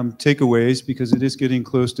the takeaways because it is getting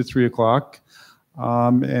close to 3 o'clock.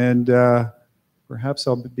 Perhaps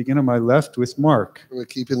I'll begin on my left with Mark. We're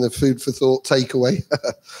keeping the food for thought takeaway.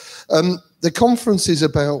 The conference is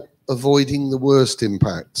about avoiding the worst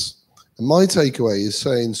impacts. And my takeaway is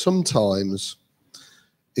saying sometimes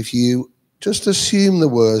if you just assume the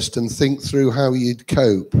worst and think through how you'd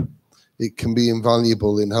cope, it can be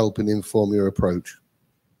invaluable in helping inform your approach.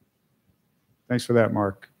 Thanks for that,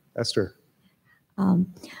 Mark. Esther.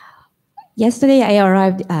 Yesterday, I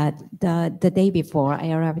arrived at the day before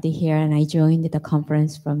I arrived here and I joined the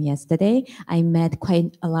conference from yesterday. I met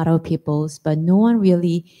quite a lot of people, but no one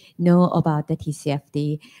really know about the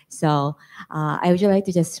TCFD. So I would like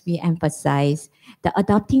to just re-emphasize that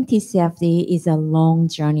adopting TCFD is a long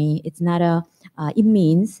journey. It's not a, it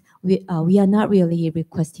means we are not really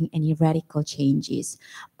requesting any radical changes.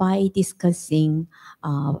 By discussing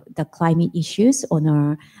the climate issues on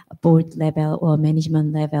our board level or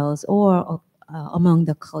management levels or among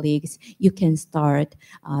the colleagues, you can start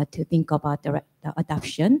to think about the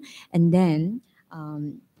adoption. And then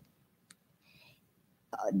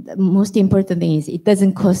the most important thing is it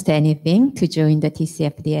doesn't cost anything to join the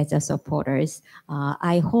TCFD as a supporters.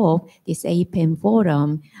 I hope this APEM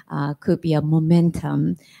forum could be a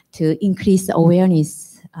momentum to increase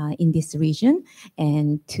awareness in this region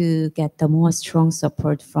and to get the more strong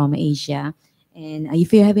support from Asia. And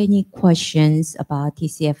if you have any questions about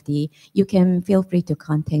TCFD, you can feel free to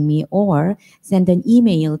contact me or send an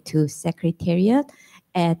email to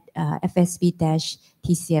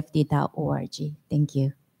secretariat@fsb-tcfd.org. Thank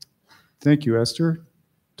you. Thank you, Esther.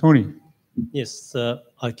 Tony. Yes,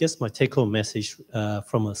 I guess my take-home message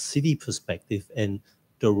from a city perspective and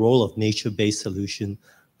the role of nature-based solution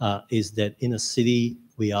is that in a city,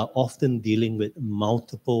 we are often dealing with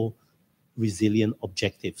multiple resilient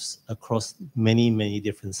objectives across many, many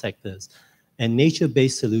different sectors. And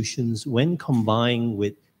nature-based solutions, when combined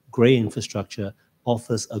with gray infrastructure,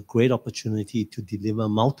 offers a great opportunity to deliver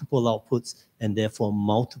multiple outputs and therefore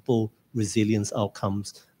multiple resilience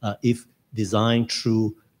outcomes if designed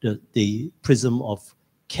through the prism of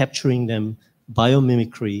capturing them,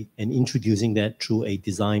 biomimicry, and introducing that through a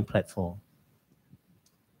design platform.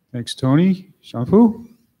 Thanks, Tony. Shanfu?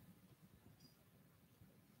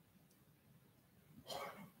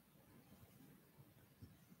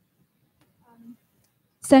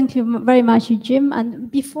 Thank you very much, Jim. And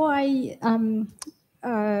before I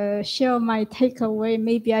share my takeaway,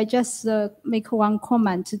 maybe I just make one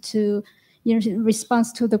comment to in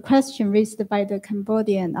response to the question raised by the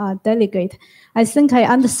Cambodian delegate. I think I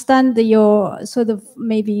understand your sort of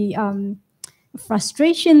maybe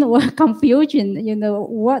frustration or confusion. You know,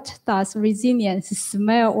 what does resilience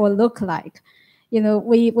smell or look like? You know,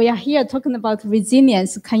 we are here talking about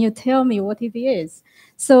resilience. Can you tell me what it is?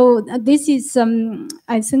 So this is,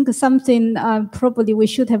 I think, something probably we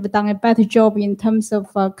should have done a better job in terms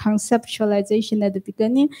of conceptualization at the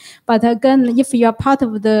beginning. But again, if you are part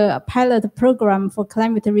of the pilot program for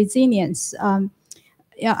climate resilience,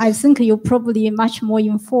 yeah, I think you're probably much more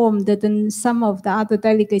informed than some of the other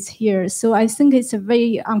delegates here. So I think it's a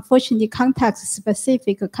very, unfortunately,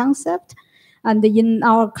 context-specific concept. And in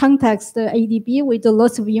our context, the ADB, we do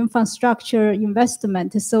lots of infrastructure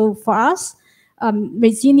investment. So for us,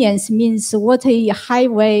 resilience means what a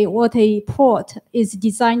highway, what a port is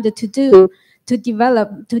designed to do to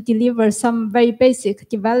develop, to deliver some very basic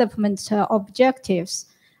development objectives.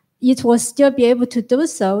 It will still be able to do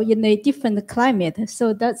so in a different climate.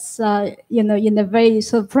 So that's, you know, in a very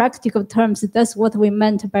sort of practical terms, that's what we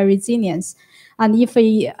meant by resilience. And if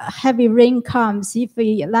a heavy rain comes, if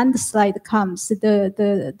a landslide comes,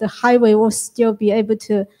 the highway will still be able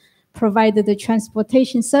to provide the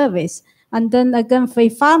transportation service. And then again, for a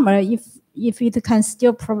farmer, if it can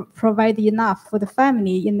still provide enough for the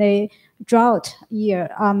family in a drought year,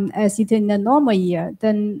 as it in a normal year,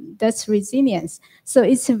 then that's resilience. So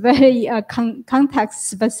it's a very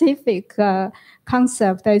context-specific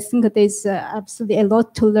concept. I think there's absolutely a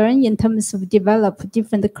lot to learn in terms of develop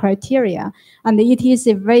different criteria. And it is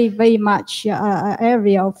a very, very much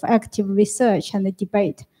area of active research and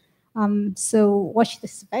debate. So watch the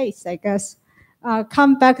space, I guess.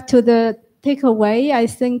 Come back to the takeaway. I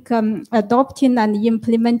think adopting and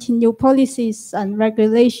implementing new policies and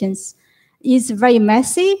regulations is very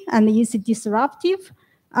messy and is disruptive,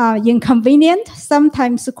 inconvenient,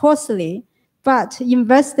 sometimes costly, but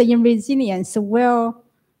invest in resilience will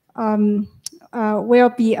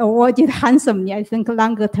be awarded handsomely, I think,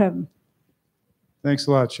 longer term. Thanks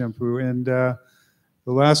a lot, Shampoo. And the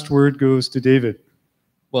last word goes to David.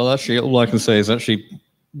 Well, actually, all I can say is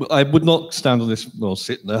I would not stand on this, well,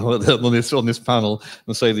 sit there on this panel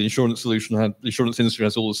and say the insurance industry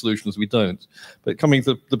has all the solutions. We don't. But coming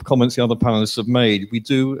to the comments the other panelists have made, we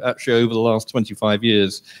do actually over the last 25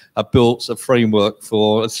 years have built a framework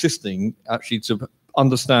for assisting actually to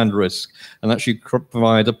understand risk and actually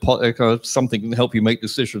provide something to help you make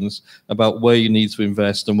decisions about where you need to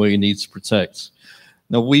invest and where you need to protect.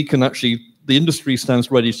 Now we can actually. The industry stands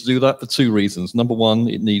ready to do that for two reasons. Number one,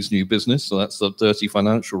 it needs new business, so that's the dirty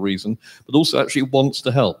financial reason, but also actually wants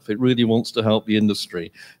to help. It really wants to help the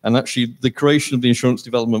industry. And actually the creation of the Insurance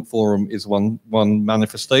Development Forum is one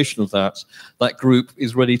manifestation of that. That group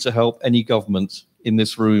is ready to help any government in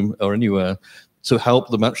this room or anywhere to help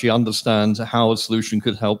them actually understand how a solution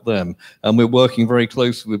could help them. And we're working very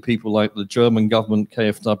closely with people like the German government,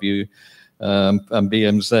 KfW, and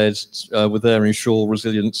BMZ with their Insure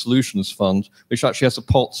Resilient Solutions Fund, which actually has a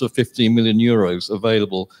pot of 15 million euros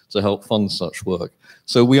available to help fund such work.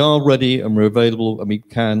 So we are ready and we're available and we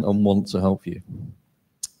can and want to help you.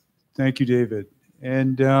 Thank you, David.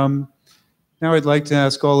 And now I'd like to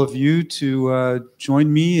ask all of you to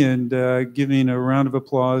join me in giving a round of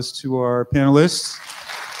applause to our panelists.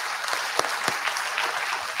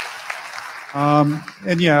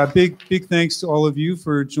 And yeah, big thanks to all of you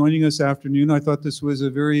for joining us this afternoon. I thought this was a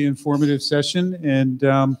very informative session, and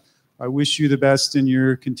I wish you the best in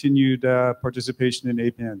your continued participation in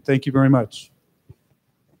APAN. Thank you very much.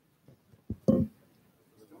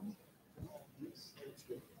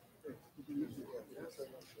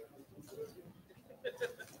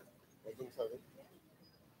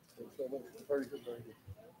 Very good, very good.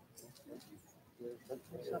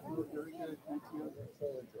 Very good, thank you.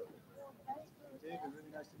 David, really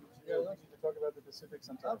nice to meet you. Yeah, we need to talk about the Pacific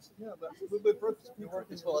sometimes. Yeah, you're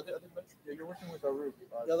working as well. Yeah, you're working with Arup.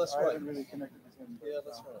 Yeah, that's right. I haven't really connected with him. Yeah,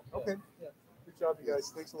 that's right. Okay. Yeah. Good job, you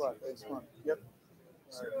guys. Thanks a lot. Thanks, fun. Yep.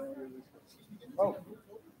 All right. Oh.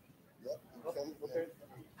 Okay.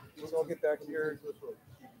 Let's all get back here. This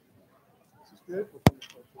is good.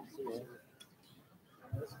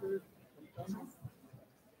 That's good.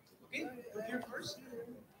 Okay, we're here first.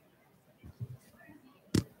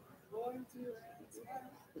 1, 2.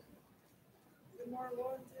 Good more,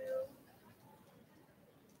 1,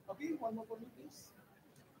 2. Okay, one more for me, please.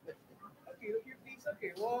 Okay, look here, please.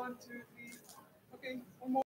 Okay, 1, 2, 3. Okay, one more.